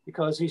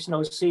 because these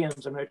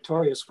no-see-ums are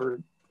notorious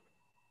for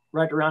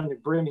right around the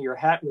brim of your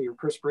hat where your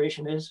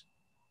perspiration is.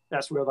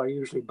 That's where they'll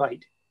usually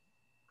bite.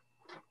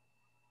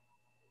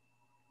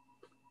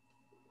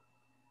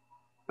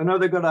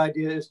 Another good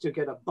idea is to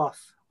get a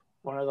buff,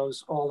 one of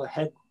those all the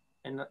head,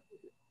 and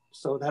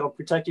so that'll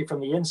protect you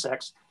from the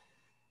insects.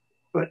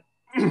 But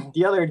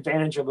the other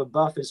advantage of a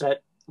buff is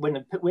that when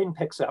the wind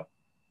picks up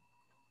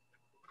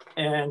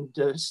and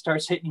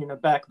starts hitting you in the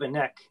back of the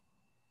neck,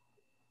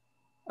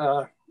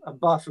 a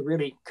buff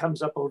really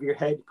comes up over your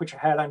head. You put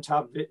your hat on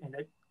top of it, and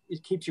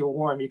it keeps you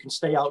warm. You can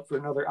stay out for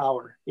another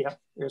hour. Yeah,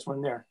 there's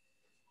one there.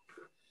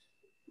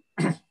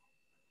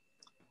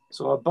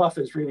 So a buff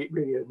is really,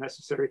 really a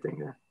necessary thing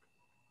there.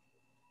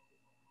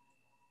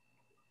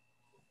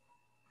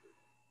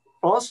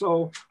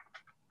 Also,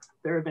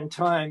 there have been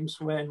times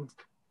when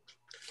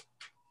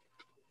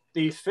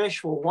the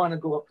fish will want to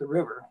go up the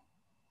river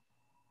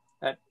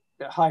at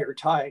higher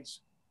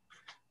tides.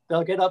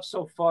 They'll get up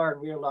so far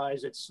and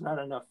realize it's not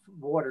enough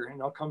water, and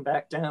they'll come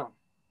back down.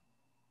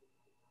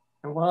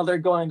 And while they're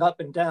going up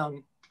and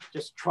down,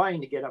 just trying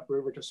to get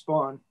upriver to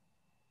spawn,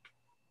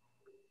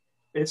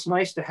 it's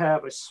nice to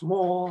have a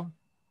small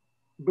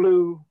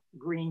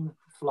blue-green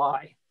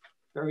fly,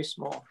 very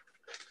small,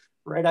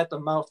 right at the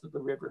mouth of the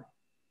river.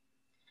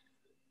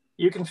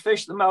 You can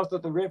fish the mouth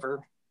of the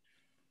river,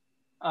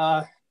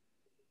 I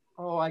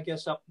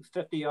guess up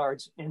 50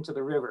 yards into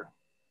the river.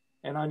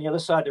 And on the other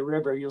side of the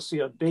river, you'll see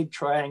a big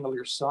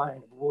triangular sign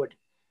of wood.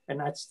 And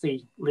that's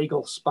the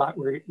legal spot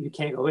where you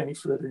can't go any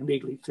further and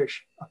legally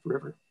fish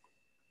upriver.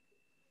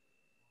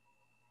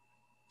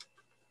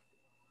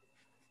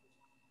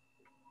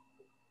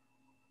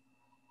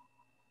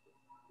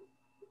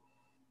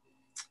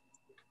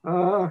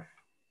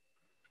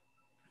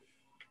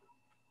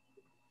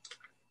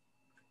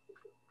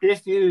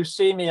 If you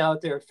see me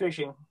out there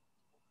fishing,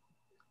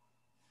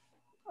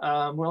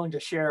 I'm willing to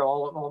share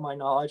all my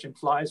knowledge and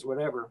flies,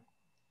 whatever.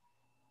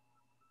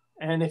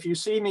 And if you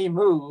see me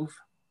move,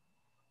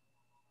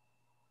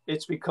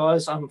 it's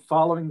because I'm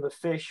following the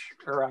fish,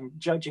 or I'm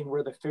judging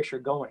where the fish are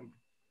going.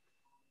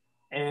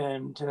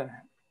 And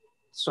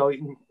so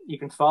you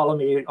can follow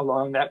me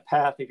along that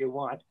path if you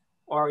want,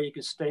 or you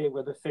can stay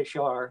where the fish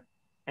are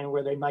and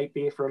where they might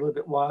be for a little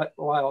bit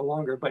while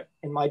longer. But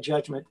in my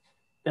judgment,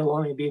 they'll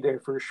only be there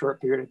for a short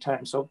period of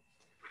time. So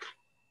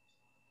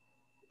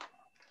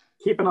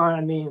keep an eye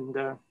on me,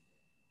 and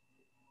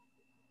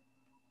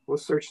we'll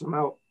search them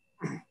out.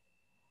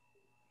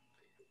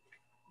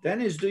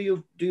 Dennis,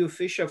 do you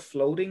fish a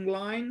floating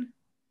line?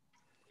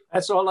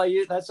 That's all I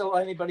use. That's all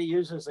anybody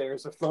uses there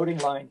is a floating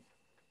line.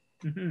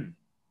 Mm-hmm.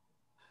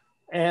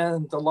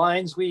 And the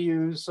lines we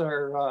use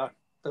are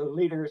the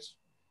leaders.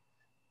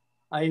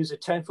 I use a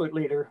 10-foot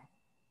leader,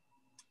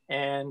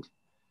 and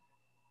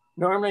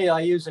normally I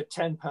use a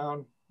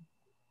 10-pound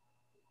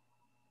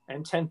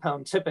and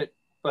 10-pound tippet,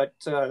 but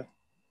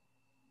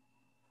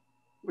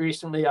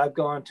recently I've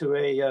gone to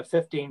a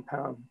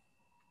 15-pound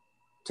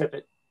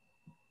tippet.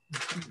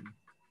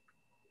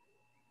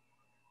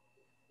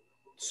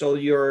 So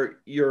your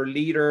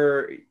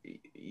leader,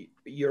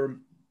 you're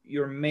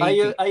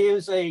making. I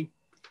use a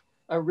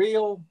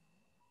real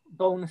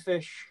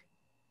bonefish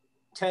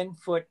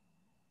 10-foot,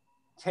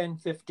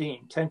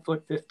 10-15,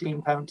 10-foot,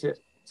 15-pound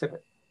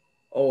tippet.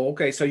 Oh,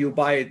 okay. So you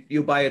buy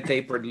a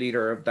tapered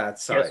leader of that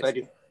size. Yes, I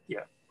do.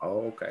 Yeah.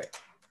 Oh, okay.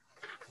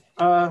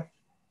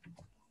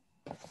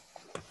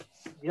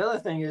 The other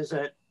thing is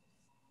that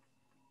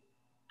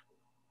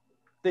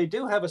they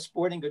do have a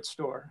sporting goods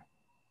store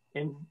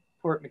in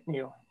Port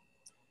McNeill,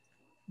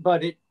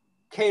 but it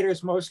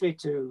caters mostly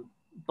to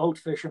boat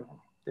fishermen.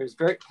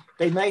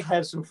 They might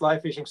have some fly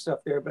fishing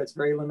stuff there, but it's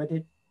very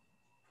limited.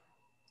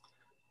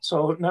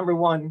 So number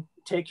one,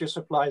 take your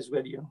supplies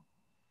with you.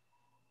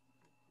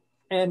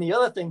 And the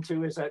other thing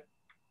too is that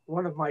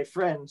one of my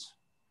friends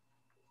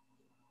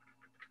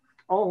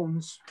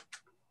owns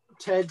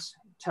Ted's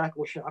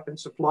Tackle Shop and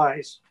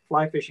Supplies,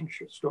 fly fishing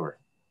store.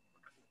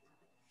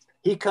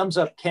 He comes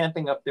up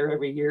camping up there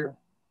every year,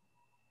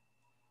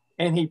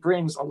 and he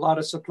brings a lot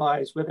of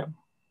supplies with him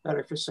that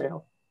are for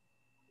sale.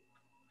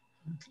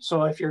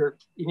 So if you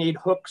need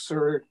hooks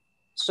or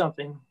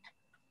something,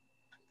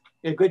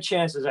 a good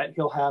chance is that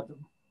he'll have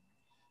them.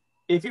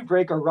 If you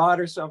break a rod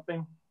or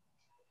something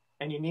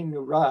and you need a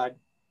new rod,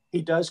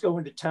 he does go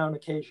into town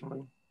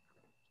occasionally.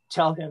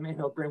 Tell him and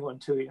he'll bring one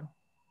to you.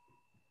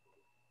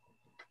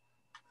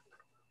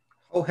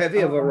 How heavy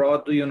of a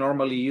rod do you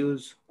normally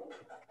use?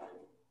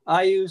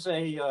 I use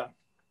a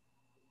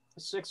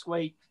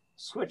 6-weight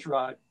switch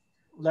rod,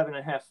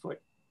 11.5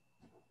 foot.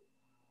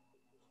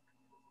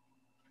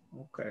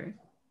 Okay.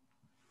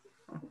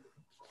 Oh,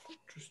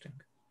 interesting.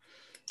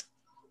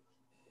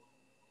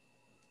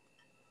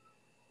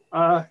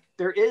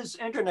 There is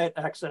internet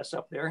access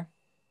up there,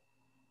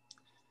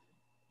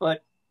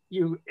 but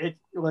you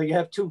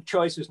have two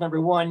choices. Number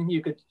one,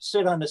 you could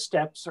sit on the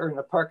steps or in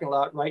the parking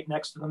lot right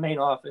next to the main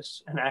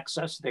office and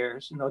access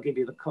theirs, and they'll give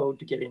you the code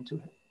to get into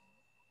it.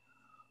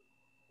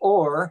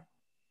 Or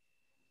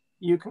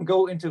you can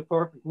go into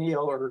Port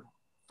McNeill or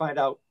find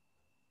out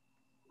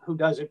who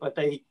does it, but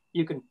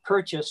you can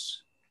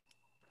purchase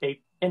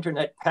a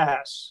internet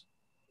pass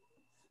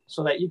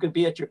so that you could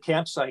be at your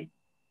campsite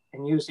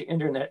and use the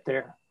internet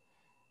there.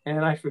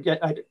 And I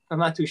forget, I'm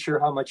not too sure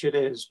how much it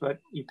is, but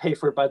you pay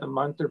for it by the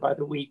month or by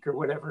the week or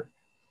whatever.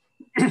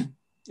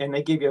 And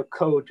they give you a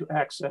code to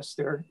access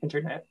their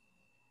internet.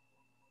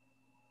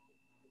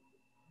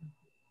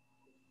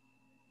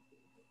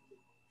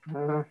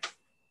 That's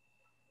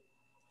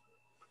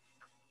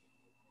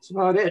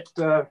about it.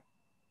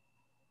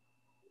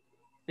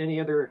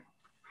 Any other,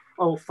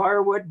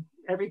 firewood.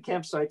 Every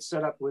campsite's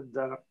set up with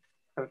a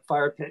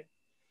fire pit.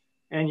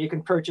 And you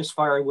can purchase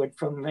firewood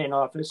from the main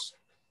office.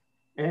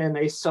 And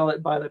they sell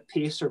it by the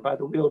piece or by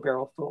the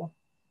wheelbarrow full.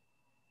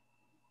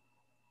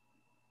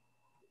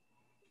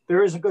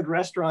 There is a good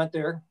restaurant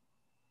there.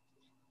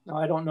 Now,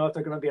 I don't know if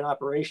they're going to be in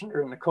operation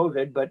during the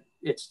COVID, but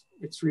it's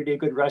really a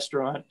good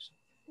restaurant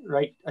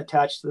right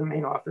attached to the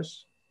main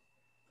office.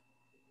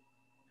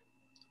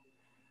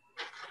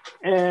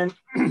 And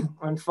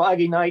on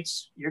foggy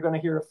nights, you're going to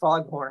hear a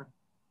foghorn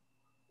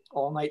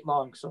all night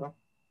long. So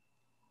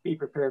be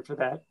prepared for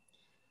that.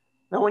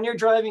 Now, when you're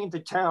driving into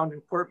town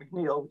in Port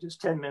McNeill, which is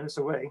 10 minutes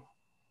away,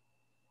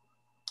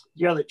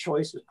 the other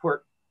choice is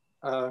Port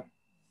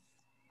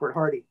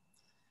Hardy.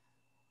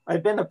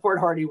 I've been to Port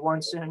Hardy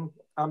once and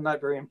I'm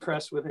not very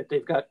impressed with it.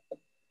 They've got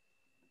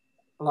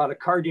a lot of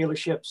car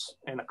dealerships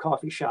and a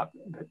coffee shop,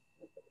 but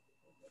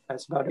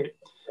that's about it.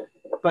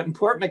 But in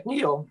Port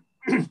McNeill,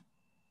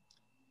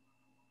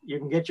 you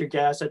can get your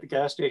gas at the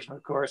gas station,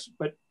 of course,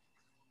 but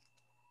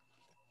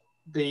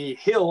the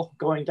hill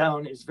going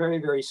down is very,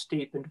 very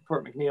steep into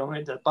Port McNeill. And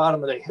at the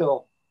bottom of the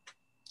hill,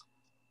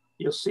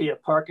 you'll see a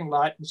parking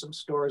lot and some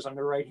stores on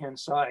the right-hand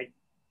side.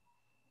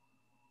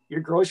 Your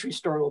grocery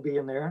store will be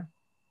in there.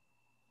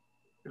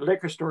 Your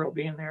liquor store will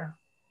be in there.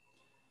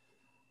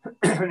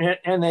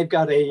 And they've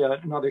got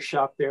another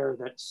shop there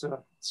that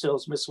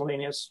sells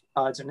miscellaneous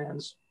odds and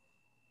ends.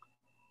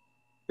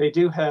 They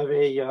do have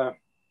a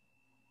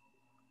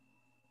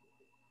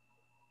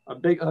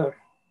big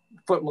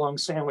foot-long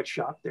sandwich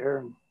shop there,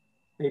 and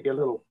maybe a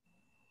little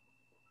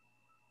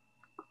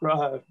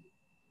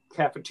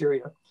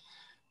cafeteria.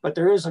 But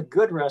there is a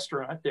good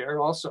restaurant there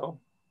also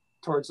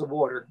towards the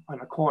water on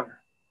a corner.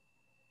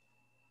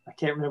 I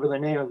can't remember the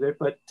name of it,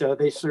 but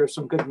they serve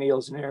some good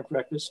meals in there,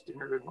 breakfast,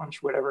 dinner,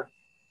 lunch, whatever.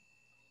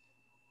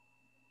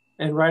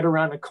 And right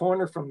around the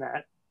corner from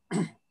that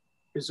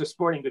is a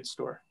sporting goods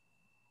store.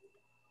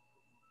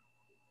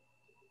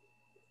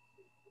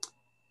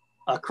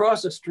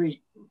 Across the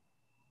street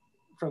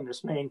from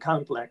this main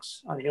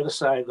complex on the other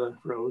side of the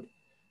road,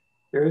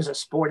 there is a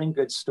sporting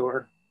goods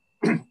store,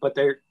 but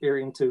they're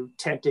into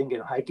tenting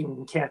and hiking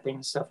and camping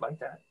and stuff like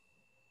that.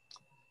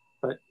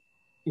 But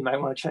you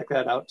might want to check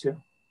that out too.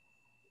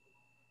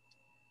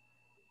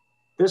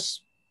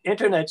 This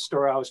internet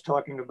store I was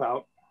talking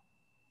about,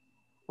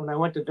 when I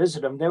went to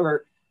visit them, they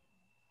were,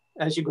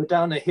 as you go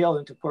down the hill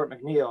into Port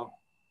McNeill,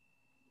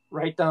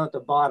 right down at the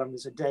bottom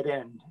is a dead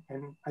end.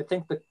 And I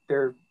think that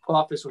their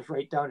office was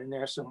right down in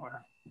there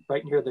somewhere,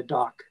 right near the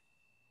dock.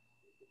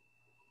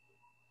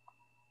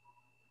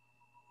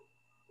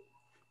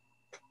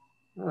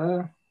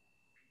 About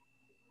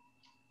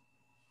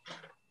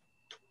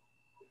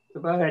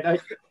it. I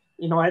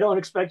don't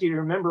expect you to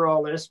remember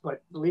all this,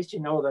 but at least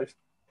you know that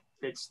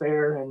it's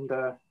there and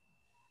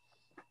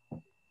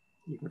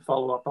you can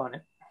follow up on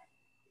it.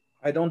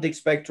 I don't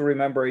expect to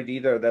remember it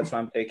either. That's why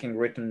I'm taking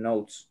written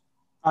notes.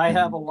 I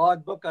have a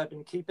logbook I've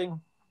been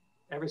keeping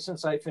ever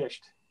since I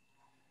fished.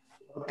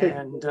 Okay.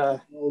 And as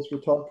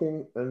we're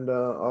talking, and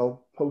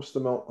I'll post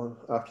them out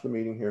after the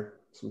meeting here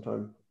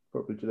sometime,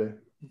 probably today.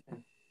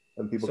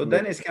 And people. So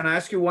Dennis, can I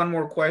ask you one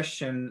more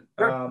question?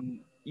 Sure.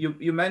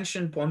 You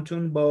mentioned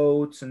pontoon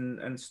boats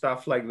and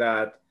stuff like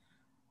that.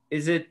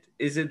 Is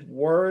it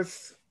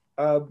worth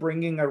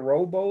bringing a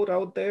rowboat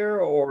out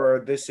there,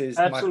 or this is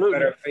absolutely much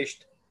better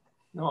fished?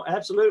 No,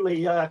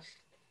 absolutely. I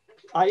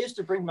used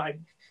to bring my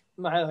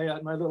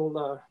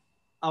little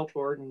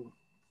outboard and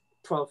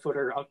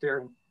 12-footer out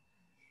there,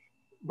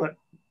 but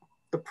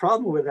the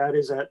problem with that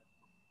is that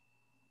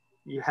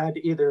you had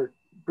to either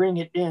bring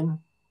it in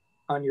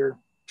on your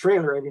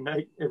trailer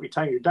every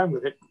time you're done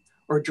with it,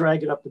 or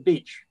drag it up the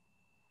beach.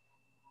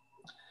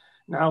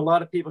 Now, a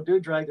lot of people do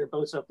drag their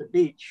boats up the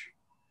beach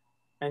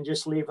and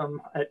just leave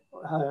them at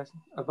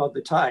above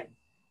the tide.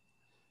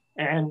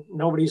 And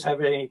nobody's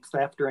having any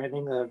theft or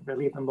anything. They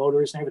leave the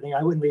motors and everything.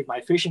 I wouldn't leave my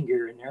fishing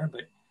gear in there,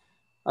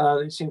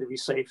 but they seem to be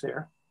safe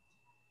there.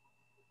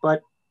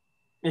 But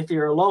if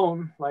you're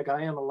alone, like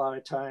I am a lot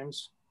of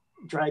times,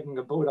 dragging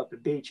a boat up the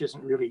beach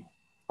isn't really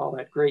all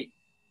that great.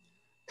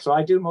 So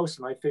I do most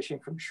of my fishing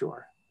from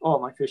shore, all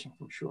my fishing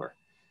from shore.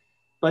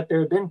 But there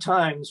have been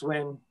times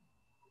when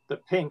the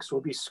pinks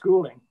will be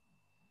schooling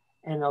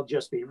and they'll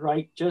just be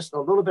just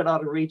a little bit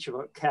out of reach of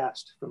a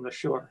cast from the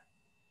shore.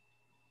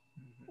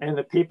 And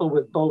the people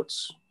with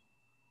boats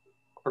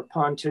or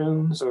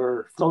pontoons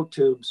or float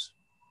tubes,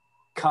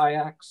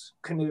 kayaks,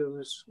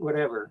 canoes,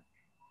 whatever,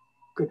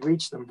 could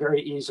reach them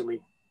very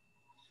easily.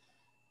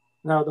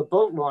 Now, the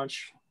boat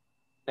launch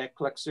at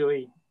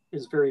Cluxewe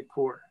is very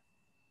poor.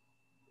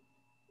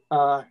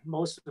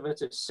 Most of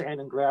it is sand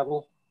and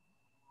gravel.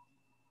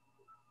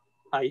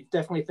 I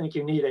definitely think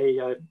you need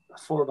a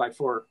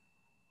 4x4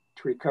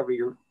 to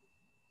recover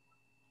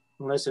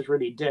unless it's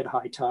really dead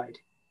high tide.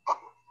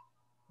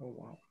 Oh,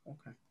 wow,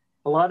 okay.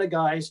 A lot of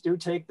guys do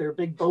take their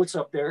big boats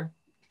up there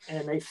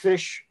and they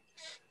fish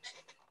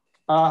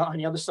on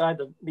the other side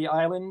of the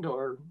island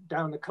or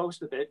down the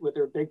coast of it with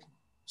their big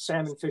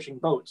salmon fishing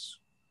boats.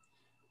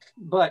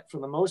 But for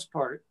the most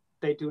part,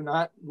 they do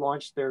not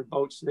launch their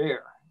boats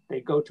there.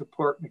 They go to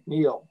Port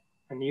McNeill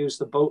and use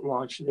the boat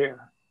launch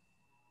there.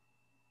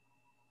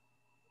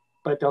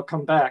 But they'll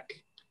come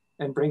back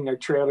and bring their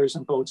trailers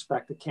and boats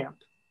back to camp.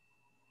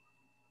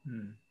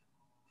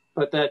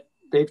 But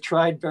they've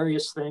tried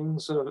various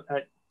things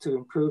to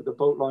improve the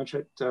boat launch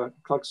at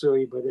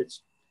Cluxewe, but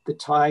the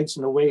tides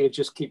and the wave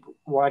just keep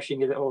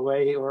washing it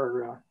away,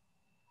 or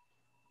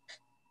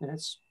and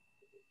it's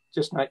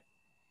just not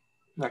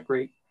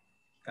great.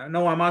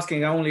 No, I'm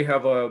asking. I only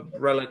have a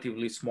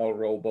relatively small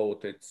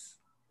rowboat.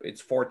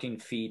 It's 14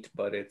 feet,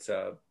 but it's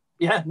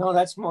yeah, no,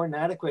 that's more than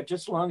adequate.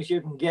 Just as long as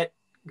you can get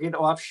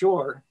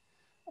offshore,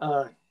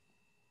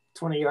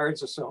 20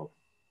 yards or so,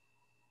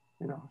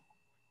 you know,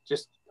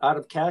 just out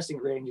of casting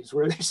range is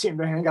where they seem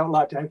to hang out a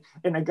lot of time.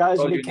 And the guys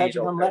will be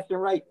catching them left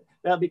and right.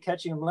 They'll be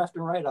catching them left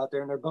and right out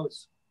there in their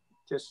boats,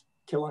 just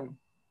killing them.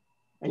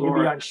 And you'll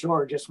be on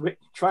shore just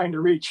trying to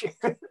reach.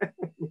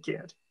 You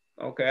can't.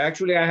 Okay,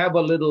 actually, I have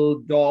a little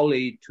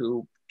dolly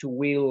to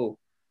wheel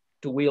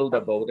the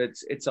boat.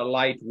 It's a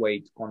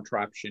lightweight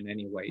contraption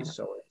anyway,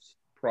 so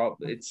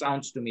it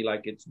sounds to me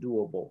like it's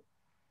doable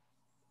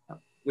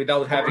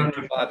without having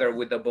to bother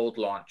with the boat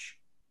launch.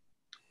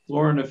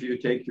 Lauren, if you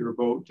take your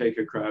boat, take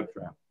a crab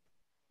trap.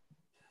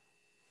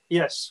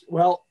 Yes,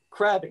 well,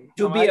 crabbing.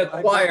 To be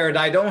acquired,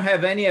 I don't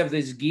have any of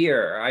this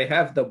gear. I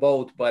have the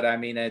boat, but I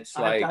mean, it's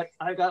like...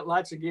 I've got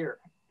lots of gear.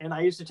 And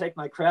I used to take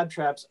my crab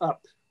traps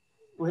up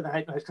when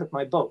I took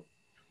my boat.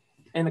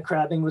 And the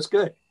crabbing was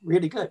good,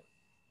 really good.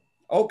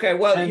 Okay,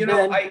 well, and you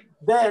know,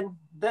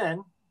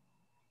 then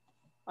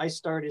I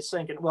started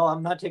thinking, well,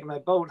 I'm not taking my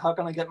boat. How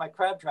can I get my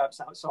crab traps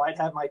out? So I'd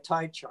have my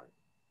tide chart.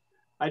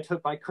 I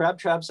took my crab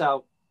traps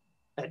out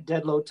at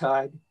dead low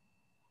tide,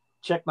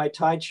 check my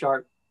tide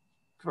chart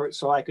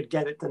so I could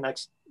get it the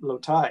next low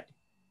tide.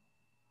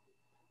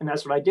 And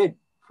that's what I did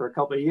for a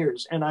couple of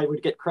years. And I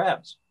would get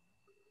crabs.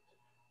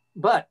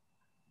 But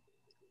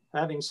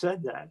having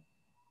said that,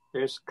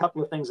 there's a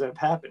couple of things that have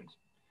happened.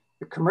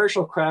 The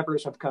commercial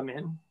crabbers have come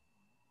in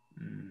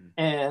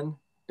and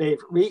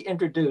they've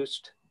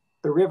reintroduced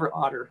the river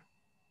otter,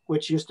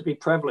 which used to be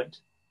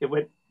prevalent. It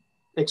went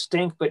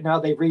extinct, but now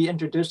they've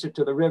reintroduced it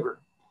to the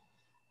river.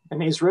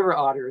 And these river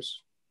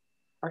otters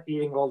are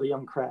eating all the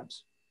young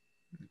crabs.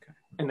 Okay.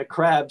 And the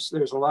crabs,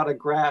 there's a lot of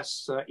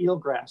grass, eel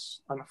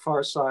grass on the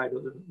far side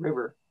of the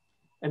river,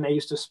 and they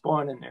used to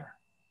spawn in there.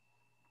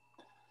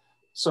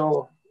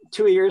 So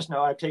 2 years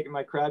now, I've taken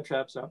my crab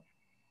traps up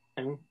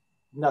and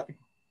nothing.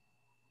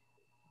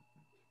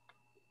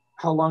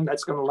 How long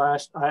that's going to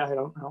last, I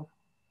don't know.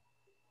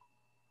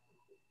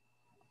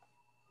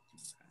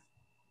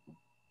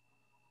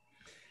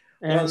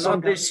 Well,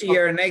 not this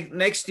year.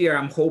 Next year,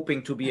 I'm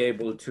hoping to be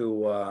able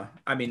to,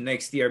 I mean,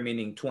 next year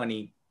meaning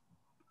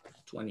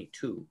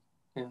 2022.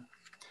 Yeah.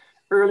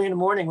 Early in the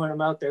morning when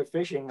I'm out there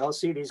fishing, I'll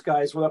see these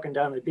guys walking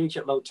down the beach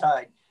at low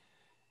tide,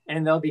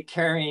 and they'll be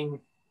carrying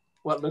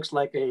what looks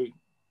like a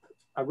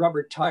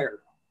rubber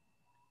tire,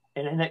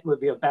 and in it would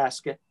be a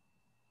basket,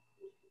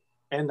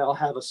 and they'll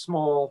have a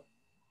small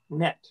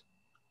net,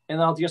 and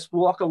they'll just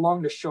walk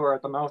along the shore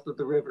at the mouth of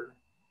the river,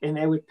 and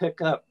they would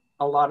pick up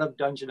a lot of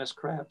Dungeness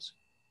crabs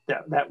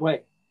that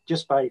way,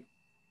 just by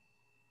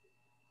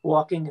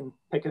walking and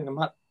picking them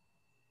up.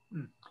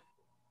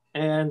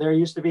 And there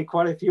used to be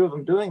quite a few of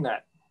them doing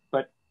that,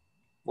 but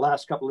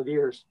last couple of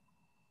years,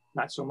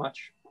 not so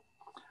much.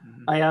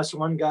 I asked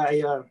one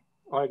guy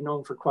I've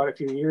known for quite a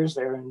few years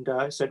there, and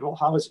I said, well,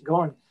 how is it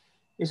going?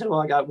 He said, well,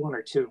 I got one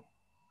or two,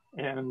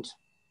 and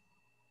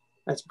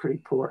that's pretty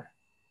poor.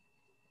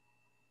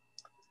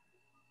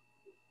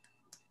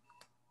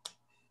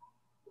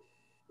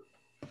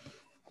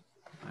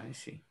 I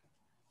see.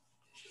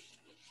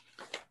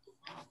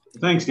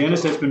 Thanks,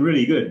 Dennis. That's been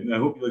really good. I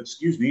hope you'll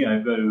excuse me.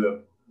 I've got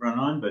to run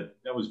on, but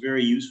that was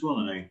very useful,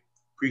 and I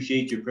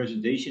appreciate your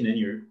presentation and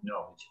your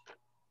knowledge.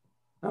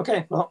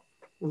 Okay, well,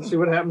 we'll see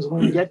what happens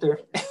when we get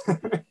there.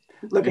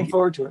 Looking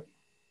forward to it.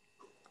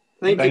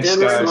 Thanks,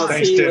 Dennis.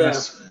 Thanks,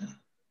 Dennis.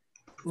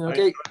 Okay.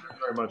 Thank you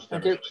very much,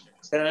 Dennis. Okay.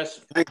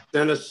 Dennis. Thanks,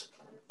 Dennis.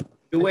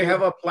 Do we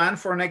have a plan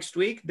for next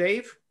week,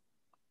 Dave?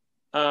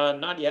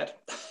 Not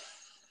yet.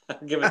 I'll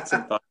give it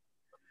some thought.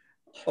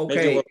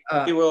 Okay.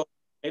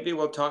 Maybe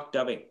we'll talk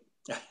dubbing.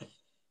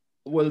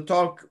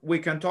 We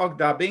can talk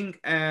dubbing.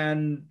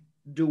 And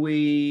do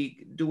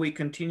we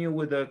continue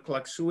with the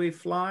Cluxewe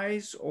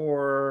flies,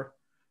 or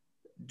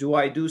do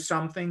I do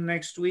something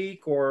next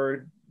week,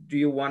 or do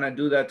you want to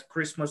do that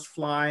Christmas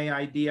fly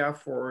idea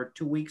for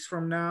 2 weeks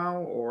from now?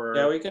 Or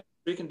yeah,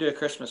 we can do a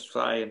Christmas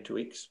fly in 2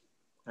 weeks,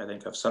 I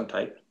think, of some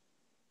type.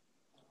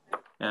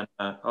 And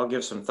I'll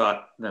give some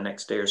thought the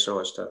next day or so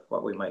as to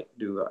what we might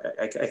do.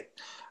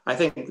 I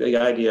think the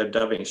idea of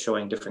dubbing,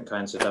 showing different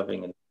kinds of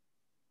dubbing and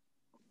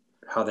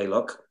how they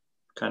look,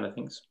 kind of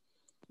things.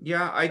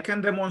 Yeah, I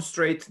can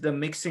demonstrate the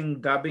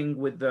mixing dubbing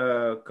with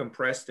the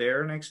compressed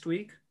air next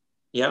week.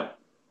 Yeah,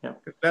 yeah.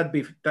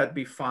 That'd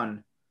be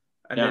fun,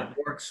 and yeah. It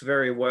works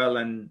very well,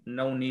 and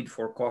no need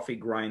for coffee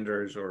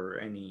grinders or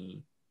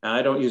any.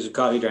 I don't use a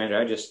coffee grinder.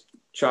 I just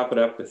chop it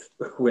up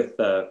with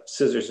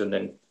scissors and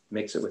then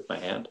mix it with my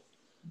hand.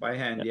 By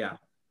hand, yeah.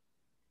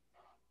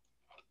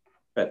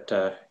 But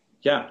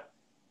yeah,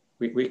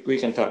 we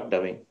can talk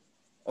dubbing.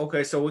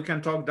 Okay, so we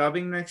can talk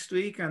dubbing next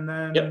week, and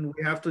then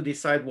we have to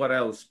decide what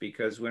else,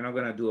 because we're not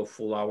going to do a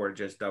full hour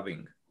just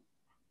dubbing,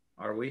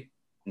 are we?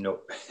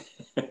 Nope.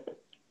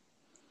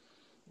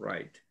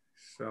 Right.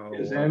 So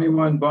is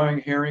anyone buying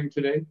herring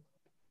today?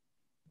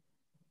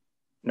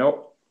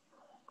 Nope.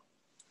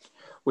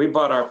 We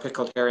bought our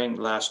pickled herring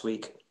last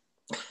week.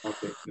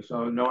 Okay,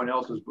 so no one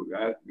else is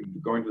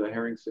going to the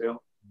herring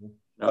sale?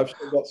 No. I've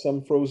still got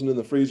some frozen in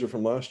the freezer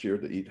from last year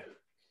to eat.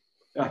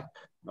 Yeah.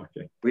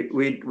 Okay.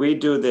 We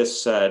do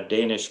this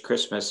Danish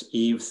Christmas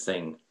Eve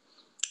thing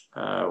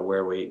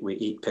where we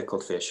eat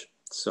pickled fish.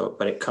 So,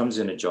 but it comes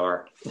in a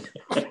jar.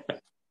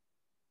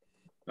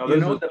 Now, you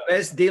know, the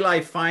best deal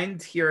I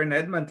find here in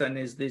Edmonton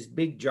is these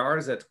big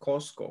jars at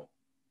Costco.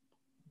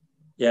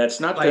 Yeah, it's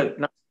not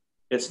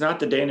it's not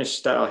the Danish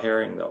style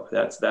herring though.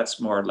 That's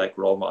more like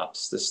roll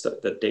mops.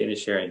 The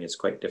Danish herring is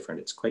quite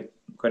different. It's quite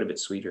a bit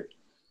sweeter.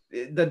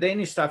 The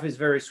Danish stuff is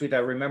very sweet. I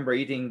remember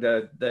eating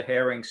the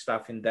herring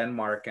stuff in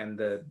Denmark, and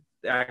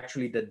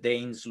actually the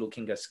Danes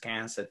looking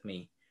askance at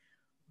me.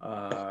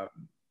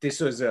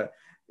 This was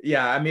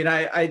I mean,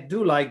 I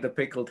do like the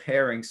pickled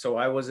herring. So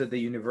I was at the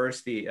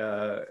university.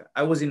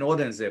 I was in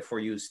Odense for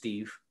you,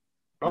 Steve.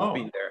 You've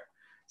been there.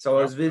 So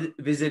I was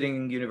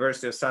visiting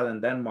University of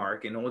Southern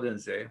Denmark in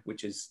Odense,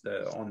 which is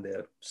on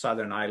the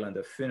southern island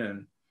of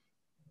Finland.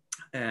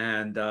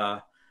 And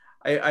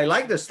I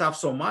like the stuff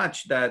so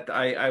much that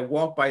I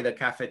walked by the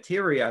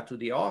cafeteria to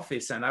the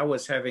office, and I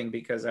was having,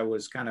 because I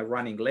was kind of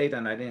running late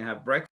and I didn't have breakfast,